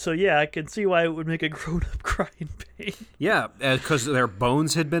boulder. So yeah, I can see why it would make a grown-up cry in pain. Yeah, because their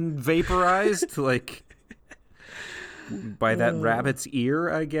bones had been vaporized, like by that rabbit's ear,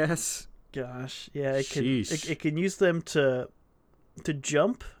 I guess. Gosh, yeah, it can use them to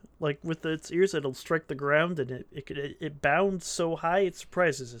jump. Like with its ears, it'll strike the ground, and it bounds so high it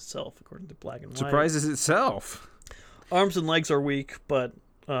surprises itself, according to Black and White. Surprises itself. Arms and legs are weak, but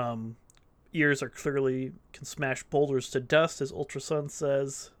ears are clearly can smash boulders to dust, as Ultrasun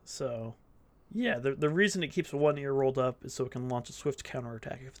says. So, yeah, the reason it keeps one ear rolled up is so it can launch a swift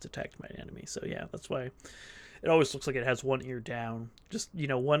counterattack if it's attacked by an enemy. So yeah, that's why it always looks like it has one ear down. Just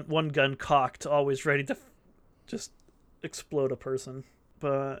one gun cocked, always ready to just explode a person.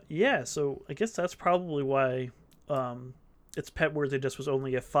 But yeah, so I guess that's probably why its pet worthiness was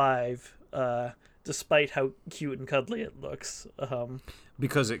only a 5, despite how cute and cuddly it looks.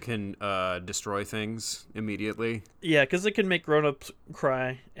 Because it can destroy things immediately. Yeah, because it can make grown-ups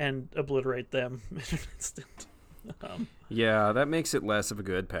cry and obliterate them in an instant. Yeah, that makes it less of a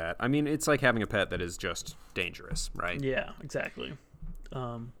good pet. I mean, it's like having a pet that is just dangerous, right? Yeah, exactly.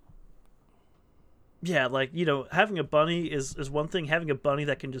 Yeah, like, having a bunny is one thing. Having a bunny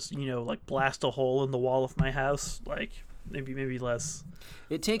that can just, like blast a hole in the wall of my house, like, maybe less.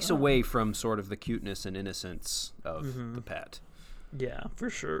 It takes away from sort of the cuteness and innocence of the pet. Yeah,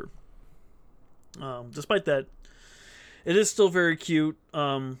 for sure. Despite that, it is still very cute.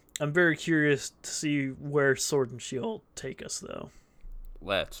 I I'm very curious to see where Sword and Shield take us, though.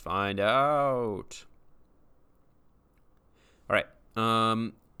 Let's find out. All right.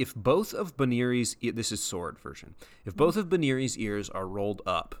 If both of Baneri's... This is Sword version. If both of Baneri's ears are rolled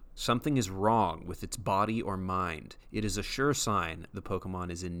up, something is wrong with its body or mind. It is a sure sign the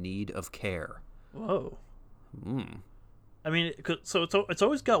Pokemon is in need of care. Whoa. Hmm. I mean, so it's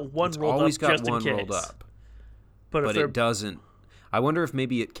always got one It's rolled always up got just one in case. rolled up. But if it doesn't... I wonder if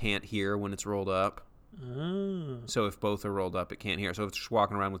maybe it can't hear when it's rolled up. Oh. So if both are rolled up, it can't hear. So if it's just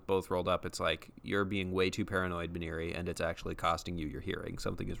walking around with both rolled up, it's like you're being way too paranoid, Baneri, and it's actually costing you your hearing.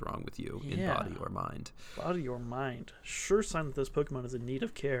 Something is wrong with you in body or mind. Body or mind. Sure sign that this Pokemon is in need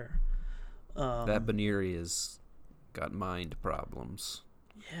of care. That Baneri has got mind problems.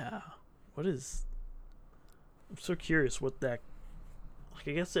 Yeah. What is... I'm so curious what that... Like,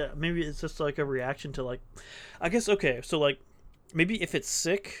 I guess maybe it's just like a reaction to, like... I guess, okay, so, like, maybe if it's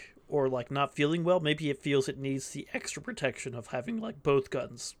sick or, like, not feeling well, maybe it feels it needs the extra protection of having, like, both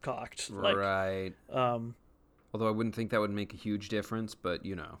guns cocked. Like, right. Although I wouldn't think that would make a huge difference, but,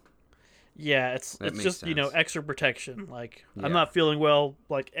 you know. Yeah, it's just, sense. You know, extra protection. Like, I'm not feeling well,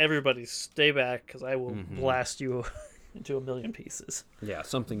 like, everybody stay back, because I will blast you into a million pieces. Yeah,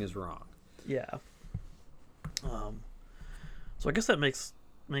 something is wrong. Yeah. So I guess that makes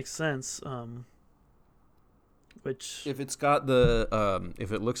sense. Which if it's got the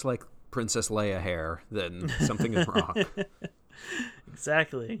if it looks like Princess Leia hair, then something is wrong.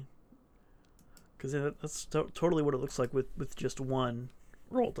 Exactly. Because that's totally what it looks like with just one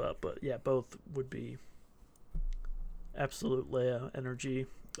rolled up. But yeah, both would be absolute Leia energy.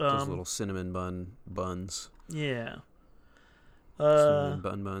 Those little cinnamon buns. Yeah.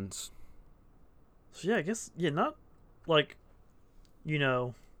 Cinnamon buns. So yeah, I guess not like, you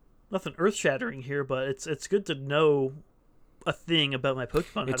know, nothing earth shattering here, but it's good to know a thing about my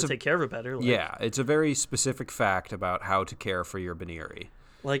Pokemon, how to take care of it better. Like, yeah, it's a very specific fact about how to care for your Baneri.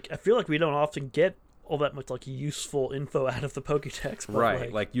 Like, I feel like we don't often get all that much like useful info out of the Pokédex. But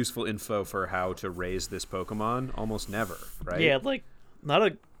right, like useful info for how to raise this Pokemon, almost never, right? Yeah, like not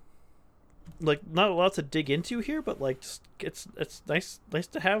a lot to dig into here, but like just it's nice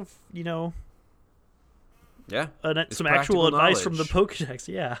to have, you know. Yeah, some actual advice from the Pokédex.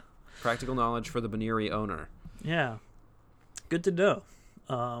 Yeah, practical knowledge for the Baneri owner. Yeah, good to know.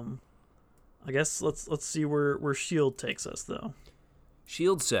 I guess let's see where Shield takes us though.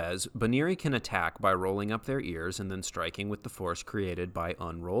 Shield says Baneri can attack by rolling up their ears and then striking with the force created by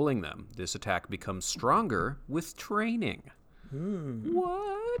unrolling them. This attack becomes stronger with training.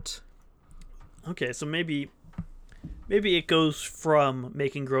 What? Okay, so maybe it goes from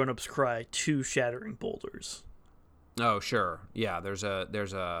making grown-ups cry to shattering boulders. Oh, sure. Yeah, there's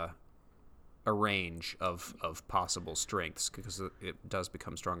a range of possible strengths because it does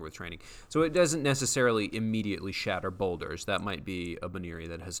become stronger with training. So it doesn't necessarily immediately shatter boulders. That might be a Baneri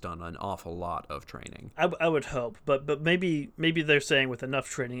that has done an awful lot of training. I would hope, but maybe they're saying with enough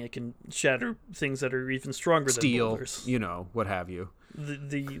training it can shatter things that are even stronger than boulders. You know, what have you.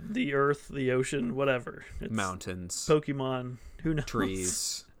 The earth, the ocean, whatever. It's mountains. Pokemon, who knows?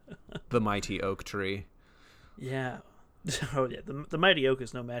 Trees. The mighty oak tree. Yeah. Oh yeah, the mighty oak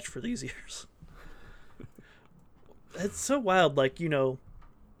is no match for these ears. It's so wild, like, you know,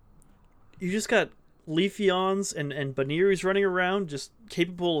 you just got Leafeons and Baneris running around just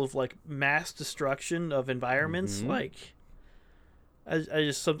capable of like mass destruction of environments. Like I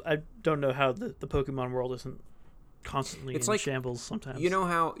don't know how the Pokemon world isn't constantly in shambles sometimes. You know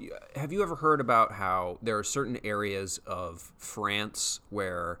how, have you ever heard about how there are certain areas of France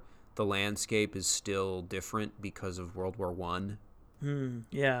where the landscape is still different because of World War I?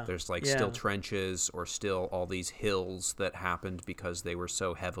 Yeah. There's still trenches or still all these hills that happened because they were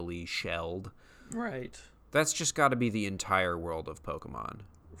so heavily shelled. Right. That's just got to be the entire world of Pokemon.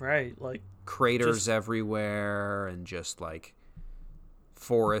 Right. Like craters everywhere and just like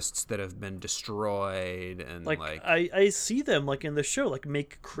forests that have been destroyed and like I see them like in the show like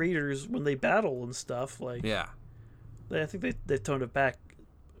make craters when they battle and stuff. Like yeah. I think they toned it back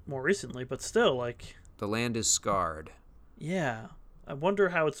more recently, but still like the land is scarred. Yeah. I wonder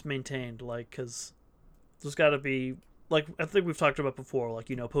how it's maintained, like, because there's got to be, like, I think we've talked about before, like,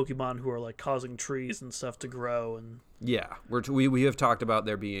 you know, Pokemon who are, like, causing trees and stuff to grow, and... Yeah, we have talked about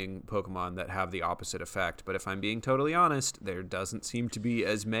there being Pokemon that have the opposite effect, but if I'm being totally honest, there doesn't seem to be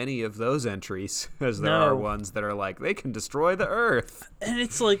as many of those entries as there are ones that are like, they can destroy the Earth. And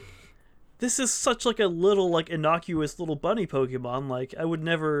it's like, this is such, like, a little, like, innocuous little bunny Pokemon, like, I would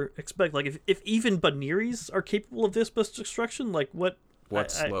never expect, like, if even Baneris are capable of this much destruction, like, what...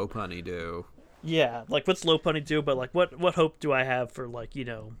 What's Slowpunny do? Yeah, like what's Lopunny do? But like, what hope do I have for like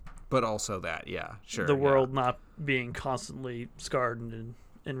But also that, yeah, sure. the world not being constantly scarred and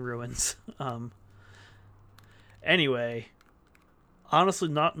in ruins? Anyway, honestly,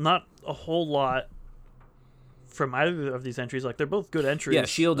 not a whole lot from either of these entries. Like they're both good entries. Yeah,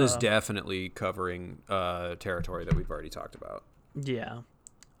 Shield is definitely covering territory that we've already talked about. Yeah,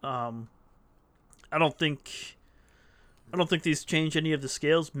 I don't think these change any of the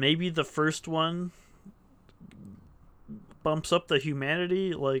scales. Maybe the first one bumps up the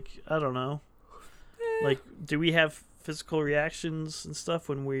humanity. Like I don't know. Like, do we have physical reactions and stuff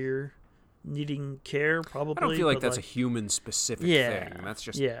when we're needing care? Probably. I don't feel like that's a human specific thing. That's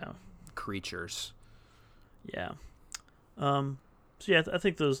just creatures. Yeah. So yeah, I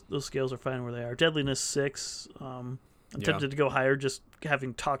think those scales are fine where they are. Deadliness 6. I'm tempted to go higher just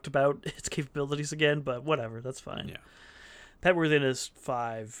having talked about its capabilities again, but whatever, that's fine. Yeah. Pet worthiness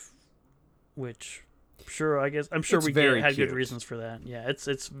 5, which I'm sure we had good reasons for that. Yeah,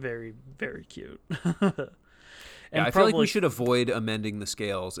 it's very, very cute. And I feel like we should avoid amending the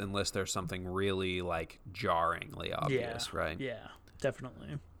scales unless there's something really like jarringly obvious, right? Yeah,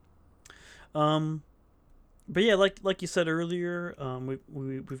 definitely. But yeah, like you said earlier,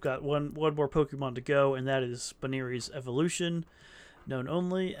 we've got one more Pokemon to go, and that is Baneri's evolution, known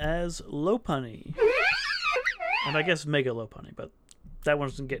only as Lopunny. And I guess Mega Lopunny, but that one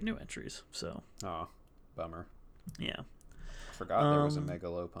doesn't get new entries, so. Oh, bummer. Yeah. I forgot there was a Mega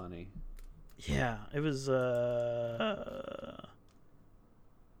Lopunny. Yeah, it was, the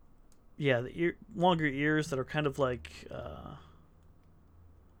longer ears that are kind of like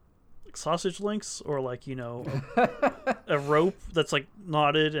sausage links, or like, a rope that's like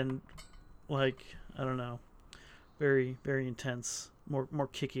knotted and like, I don't know, very, very intense, more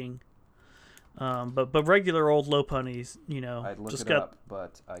kicking. But regular old Lopunnies, I'd look just it up,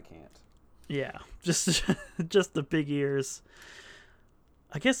 but I can't. Yeah, just the big ears.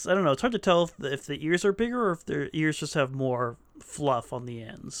 I guess, I don't know, it's hard to tell if the ears are bigger or if their ears just have more fluff on the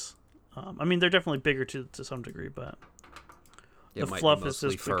ends. I mean, they're definitely bigger to some degree, but the fluff is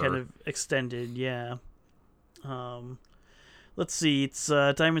just kind of extended, yeah. Let's see, it's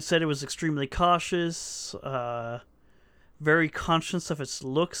Diamond said it was extremely cautious, very conscious of its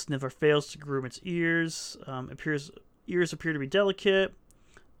looks, never fails to groom its ears. Ears appear to be delicate.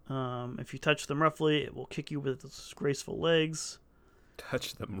 If you touch them roughly, it will kick you with its graceful legs.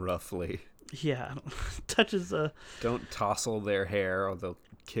 Touch them roughly. Yeah, touches a... Don't tousle their hair or they'll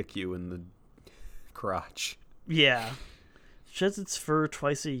kick you in the crotch. Yeah. Sheds its fur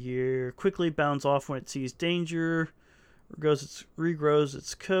twice a year, quickly bounds off when it sees danger, regrows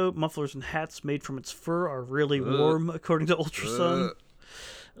its coat. Mufflers and hats made from its fur are really warm, according to Ultrasun.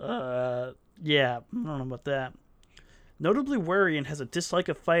 Yeah, I don't know about that. Notably wary and has a dislike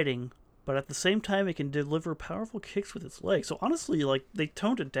of fighting, but at the same time it can deliver powerful kicks with its legs. So honestly, like, they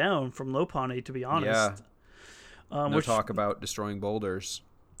toned it down from Lopunny, to be honest. Yeah. No talk about destroying boulders.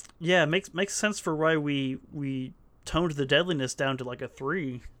 Yeah, makes sense for why we toned the deadliness down to like a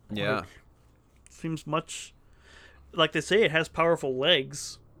 3. Yeah. Like, seems much... Like they say, it has powerful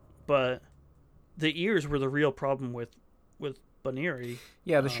legs, but the ears were the real problem with Baneri.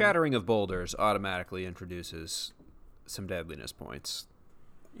 Yeah, the shattering of boulders automatically introduces some deadliness points.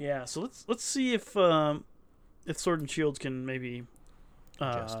 Yeah, so let's see if Sword and Shield can maybe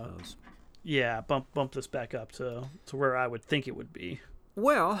bump this back up to where I would think it would be.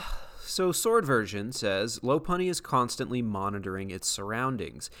 Well, so Sword version says, Lopunny is constantly monitoring its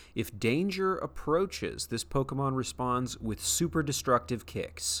surroundings. If danger approaches, this Pokemon responds with super destructive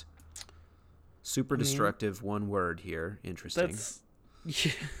kicks. Super destructive, one word here. Interesting.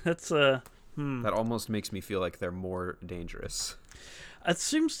 That's That almost makes me feel like they're more dangerous. It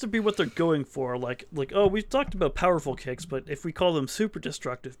seems to be what they're going for. Like, oh, we've talked about powerful kicks, but if we call them super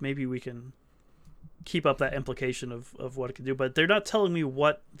destructive, maybe we can keep up that implication of what it can do. But they're not telling me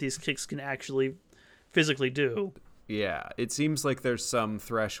what these kicks can actually physically do. Yeah, it seems like there's some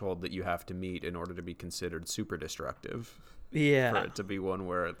threshold that you have to meet in order to be considered super destructive. Yeah. For it to be one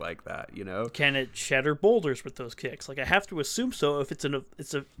word like that, Can it shatter boulders with those kicks? Like, I have to assume so. If it's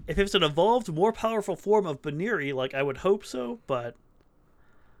an evolved, more powerful form of Baneri, like, I would hope so, but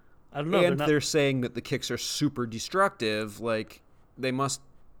I don't know. And they're saying that the kicks are super destructive, like, they must...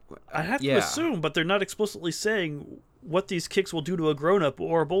 I have to assume, but they're not explicitly saying what these kicks will do to a grown-up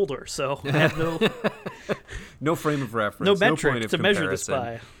or a boulder, so I have no... no frame of reference. No metric point of to comparison. measure this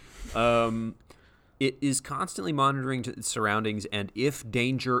by. It is constantly monitoring its surroundings, and if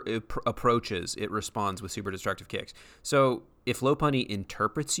danger approaches, it responds with super destructive kicks. So if Lopunny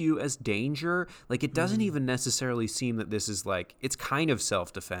interprets you as danger, like it doesn't even necessarily seem that this is like, it's kind of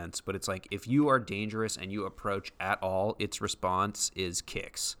self-defense, but it's like if you are dangerous and you approach at all, its response is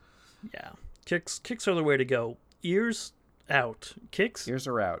kicks. Yeah. Kicks are the way to go. Ears out. Kicks? Ears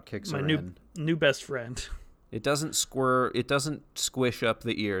are out. Kicks are my in. new best friend. It doesn't squish up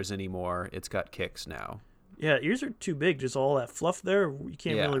the ears anymore. It's got kicks now. Yeah, ears are too big. Just all that fluff there. You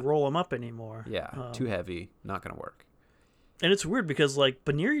can't really roll them up anymore. Yeah, too heavy. Not going to work. And it's weird because, like,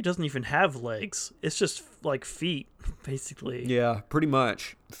 Baneri doesn't even have legs. It's just, like, feet, basically. Yeah, pretty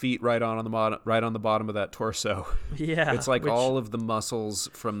much. Feet right on the bottom of that torso. Yeah. It's like all of the muscles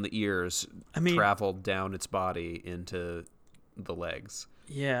from the ears traveled down its body into the legs.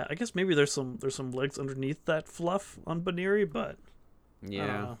 Yeah, I guess maybe there's some legs underneath that fluff on Baneri, but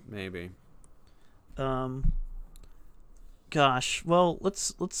yeah, maybe. Gosh, well,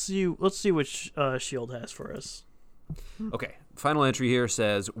 let's see which Shield has for us. Okay, final entry here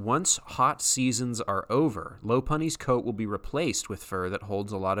says, once hot seasons are over, Lopunny's coat will be replaced with fur that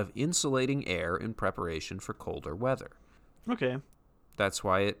holds a lot of insulating air in preparation for colder weather. Okay. That's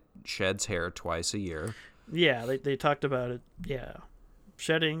why it sheds hair twice a year. Yeah, they talked about it. Yeah.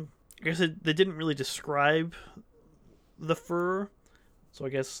 Shedding. I guess they didn't really describe the fur. So I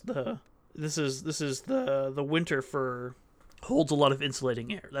guess this is the winter fur holds a lot of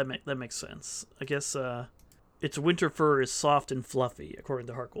insulating air. That makes sense. I guess its winter fur is soft and fluffy, according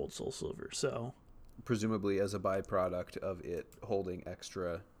to Heart Gold Soul Silver. So, presumably as a byproduct of it holding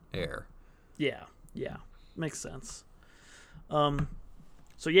extra air. Yeah, makes sense.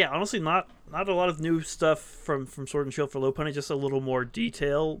 So yeah, honestly, not a lot of new stuff from Sword and Shield for Lopunny. Just a little more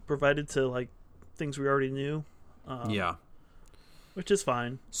detail provided to like things we already knew. Yeah, which is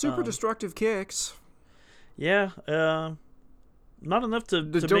fine. Super destructive kicks. Yeah, not enough to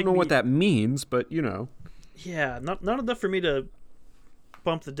don't know what that means, but you know. Yeah, not enough for me to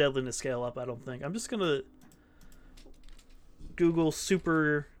bump the deadliness scale up, I don't think. I'm just going to Google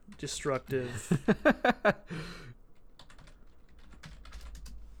super destructive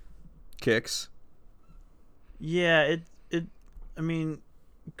kicks. Yeah, I mean,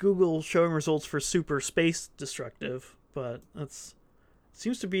 Google showing results for super space destructive, but it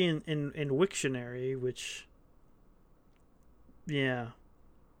seems to be in Wiktionary, which yeah.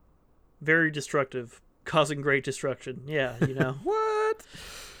 Very destructive. Causing great destruction. Yeah, you know. What?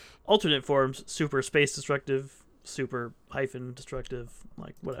 Alternate forms, super space destructive, super hyphen destructive,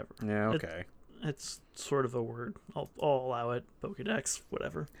 like whatever. Yeah, okay. It's sort of a word. I'll allow it. Pokédex,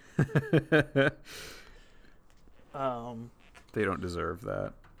 whatever. They don't deserve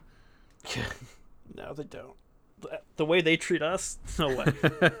that. No, they don't. The way they treat us, no way.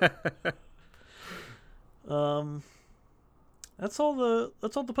 That's all the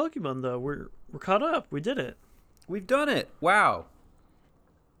Pokemon though. We're caught up. We did it. We've done it. Wow.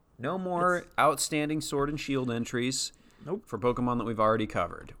 No more outstanding Sword and Shield entries. Nope. For Pokemon that we've already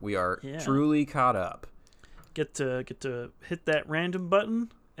covered. We are truly caught up. Get to hit that random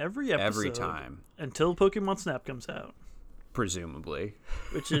button every episode. Every time. Until Pokemon Snap comes out. Presumably.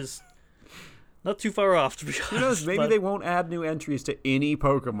 Which is not too far off, to be honest. Who knows? Maybe they won't add new entries to any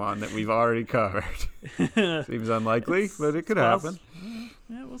Pokemon that we've already covered. Seems unlikely, but it could happen.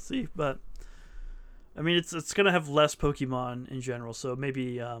 Yeah, we'll see. But I mean, it's gonna have less Pokemon in general, so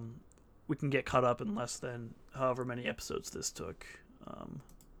maybe we can get caught up in less than however many episodes this took.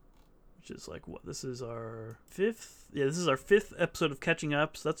 Which is like what? This is our fifth. Yeah, this is our fifth episode of catching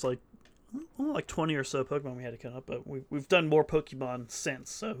up. So that's like only like 20 or so Pokemon we had to catch up. But we've done more Pokemon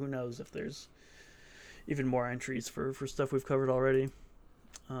since, so who knows if there's even more entries for stuff we've covered already.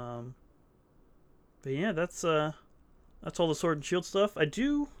 But yeah, that's all the Sword and Shield stuff. I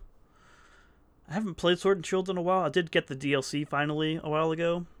haven't played Sword and Shield in a while. I did get the DLC finally a while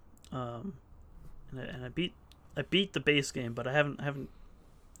ago, and I beat the base game, but I haven't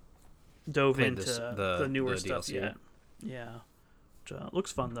dove played into the newer stuff DLC yet. Yeah, which,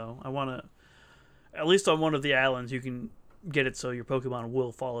 looks fun though. I want to, at least on one of the islands, you can get it so your Pokemon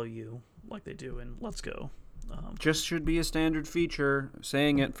will follow you like they do in Let's Go. Just should be a standard feature.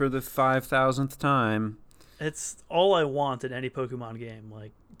 Saying it for the 5,000th time. It's all I want in any Pokemon game.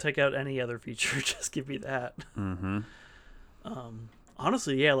 Like, take out any other feature, just give me that. Mm-hmm.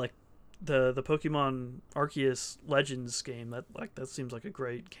 Honestly, yeah, like the Pokemon Arceus Legends game, that seems like a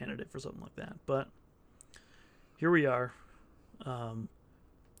great candidate for something like that. But here we are.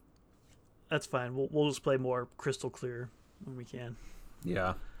 That's fine. We'll just play more Crystal Clear when we can.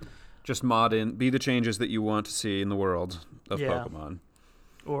 Yeah. Just be the changes that you want to see in the world of Pokemon.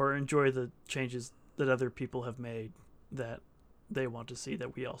 Or enjoy the changes that other people have made that they want to see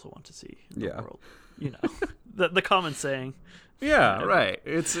that we also want to see in Yeah. the world. You know, the common saying. Yeah, right.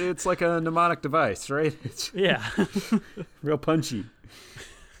 It's like a mnemonic device, right? It's Yeah. real punchy.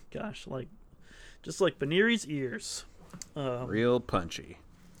 Gosh, just like Baneri's ears. Real punchy.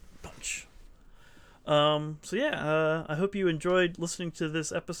 Punch. So yeah, I hope you enjoyed listening to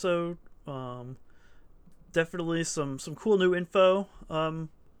this episode. Definitely some cool new info. A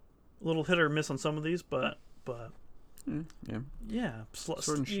little hit or miss on some of these, but Yeah. Sword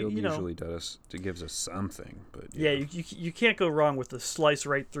Sword and Shield usually gives us something, but yeah, you can't go wrong with the slice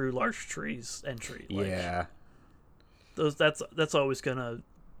right through large trees entry. Yeah. That's always gonna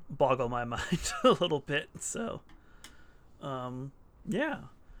boggle my mind a little bit. So, yeah.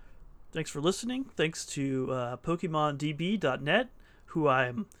 Thanks for listening. Thanks to PokemonDB.net, who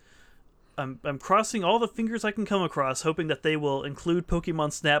I'm crossing all the fingers I can come across, hoping that they will include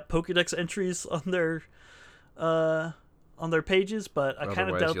Pokemon Snap Pokedex entries on their pages, but I kind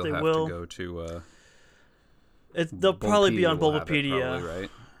of doubt they will. To go to, they'll probably be on Bulbapedia, Bulbapedia, probably, right?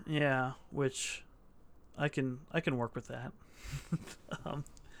 Yeah, which I can work with that.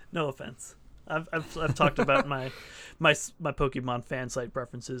 No offense. I've talked about my Pokemon fan site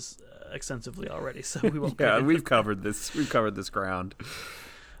preferences extensively already, so we won't. Yeah, we've covered this. We've covered this ground.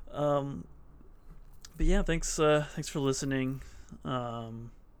 But yeah, thanks for listening.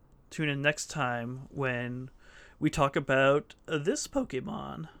 Tune in next time when we talk about this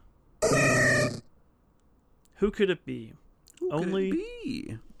Pokemon. Who could it be?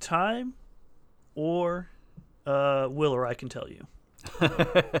 Only time or Will or I can tell you.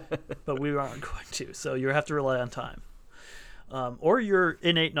 But we aren't going to, so you have to rely on time. Or your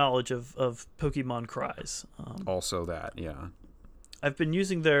innate knowledge of Pokemon cries. Also that, yeah. I've been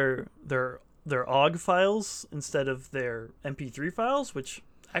using their OGG files instead of their MP3 files, which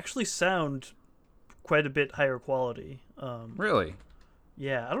actually sound quite a bit higher quality. Really?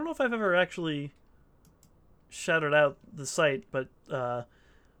 Yeah, I don't know if I've ever actually shouted out the site, but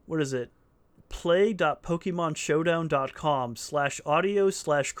what is it?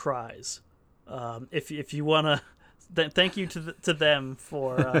 play.pokemonshowdown.com/audio/cries. If you want to, thank you to them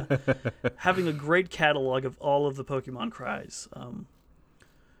for having a great catalog of all of the Pokemon cries,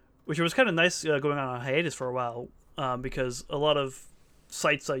 which was kind of nice going on a hiatus for a while, because a lot of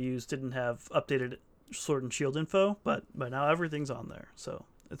sites I used didn't have updated Sword and Shield info, but now everything's on there, so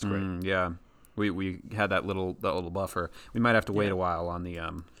it's great. Yeah, we had that little buffer. We might have to wait a while on the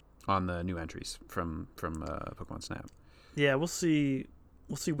new entries from Pokemon Snap. Yeah, we'll see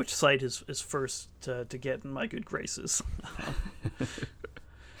which site is first to get in my good graces.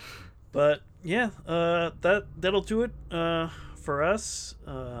 But yeah, that'll do it for us.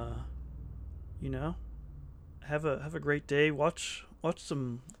 Have a great day. Watch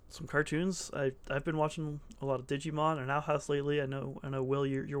some cartoons. I've been watching a lot of Digimon and Owl House lately. I know Will,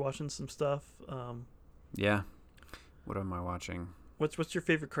 you're watching some stuff. Yeah. What am I watching? What's your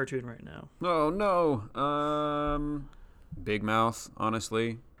favorite cartoon right now? Oh no. Big Mouth,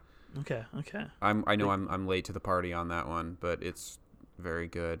 honestly. Okay. I know I'm late to the party on that one, but it's very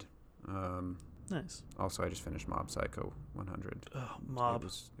good. Nice. Also, I just finished Mob Psycho 100. Oh, Mob. It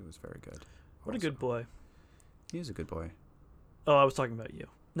was very good. What a good boy. He is a good boy. Oh, I was talking about you.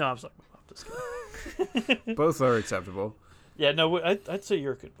 No, I was talking about Mob. Just kidding. Both are acceptable. Yeah, no, I'd say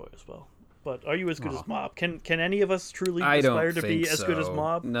you're a good boy as well. But are you as good as Mob? Can any of us truly aspire to be as good as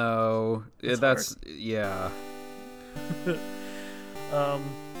Mob? No, that's yeah. But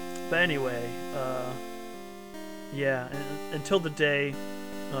anyway, yeah. Until the day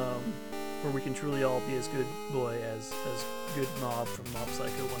where we can truly all be as good boy as good Mob from Mob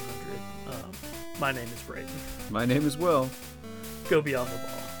Psycho 100. My name is Brayden. My name is Will. Go beyond the ball.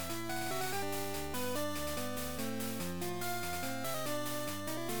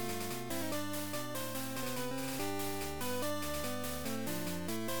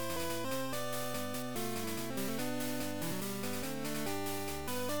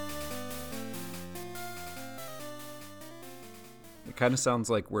 It kind of sounds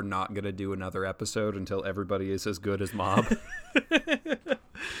like we're not going to do another episode until everybody is as good as Mob.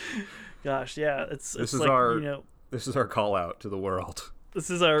 Gosh, yeah, it's this is our call out to the world. This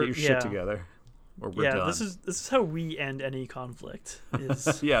is our get your shit together, or we're done. This is how we end any conflict.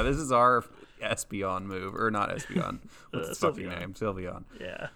 Yeah, this is our Espeon move, or not Espeon. What's the fucking name? Sylveon. Yeah.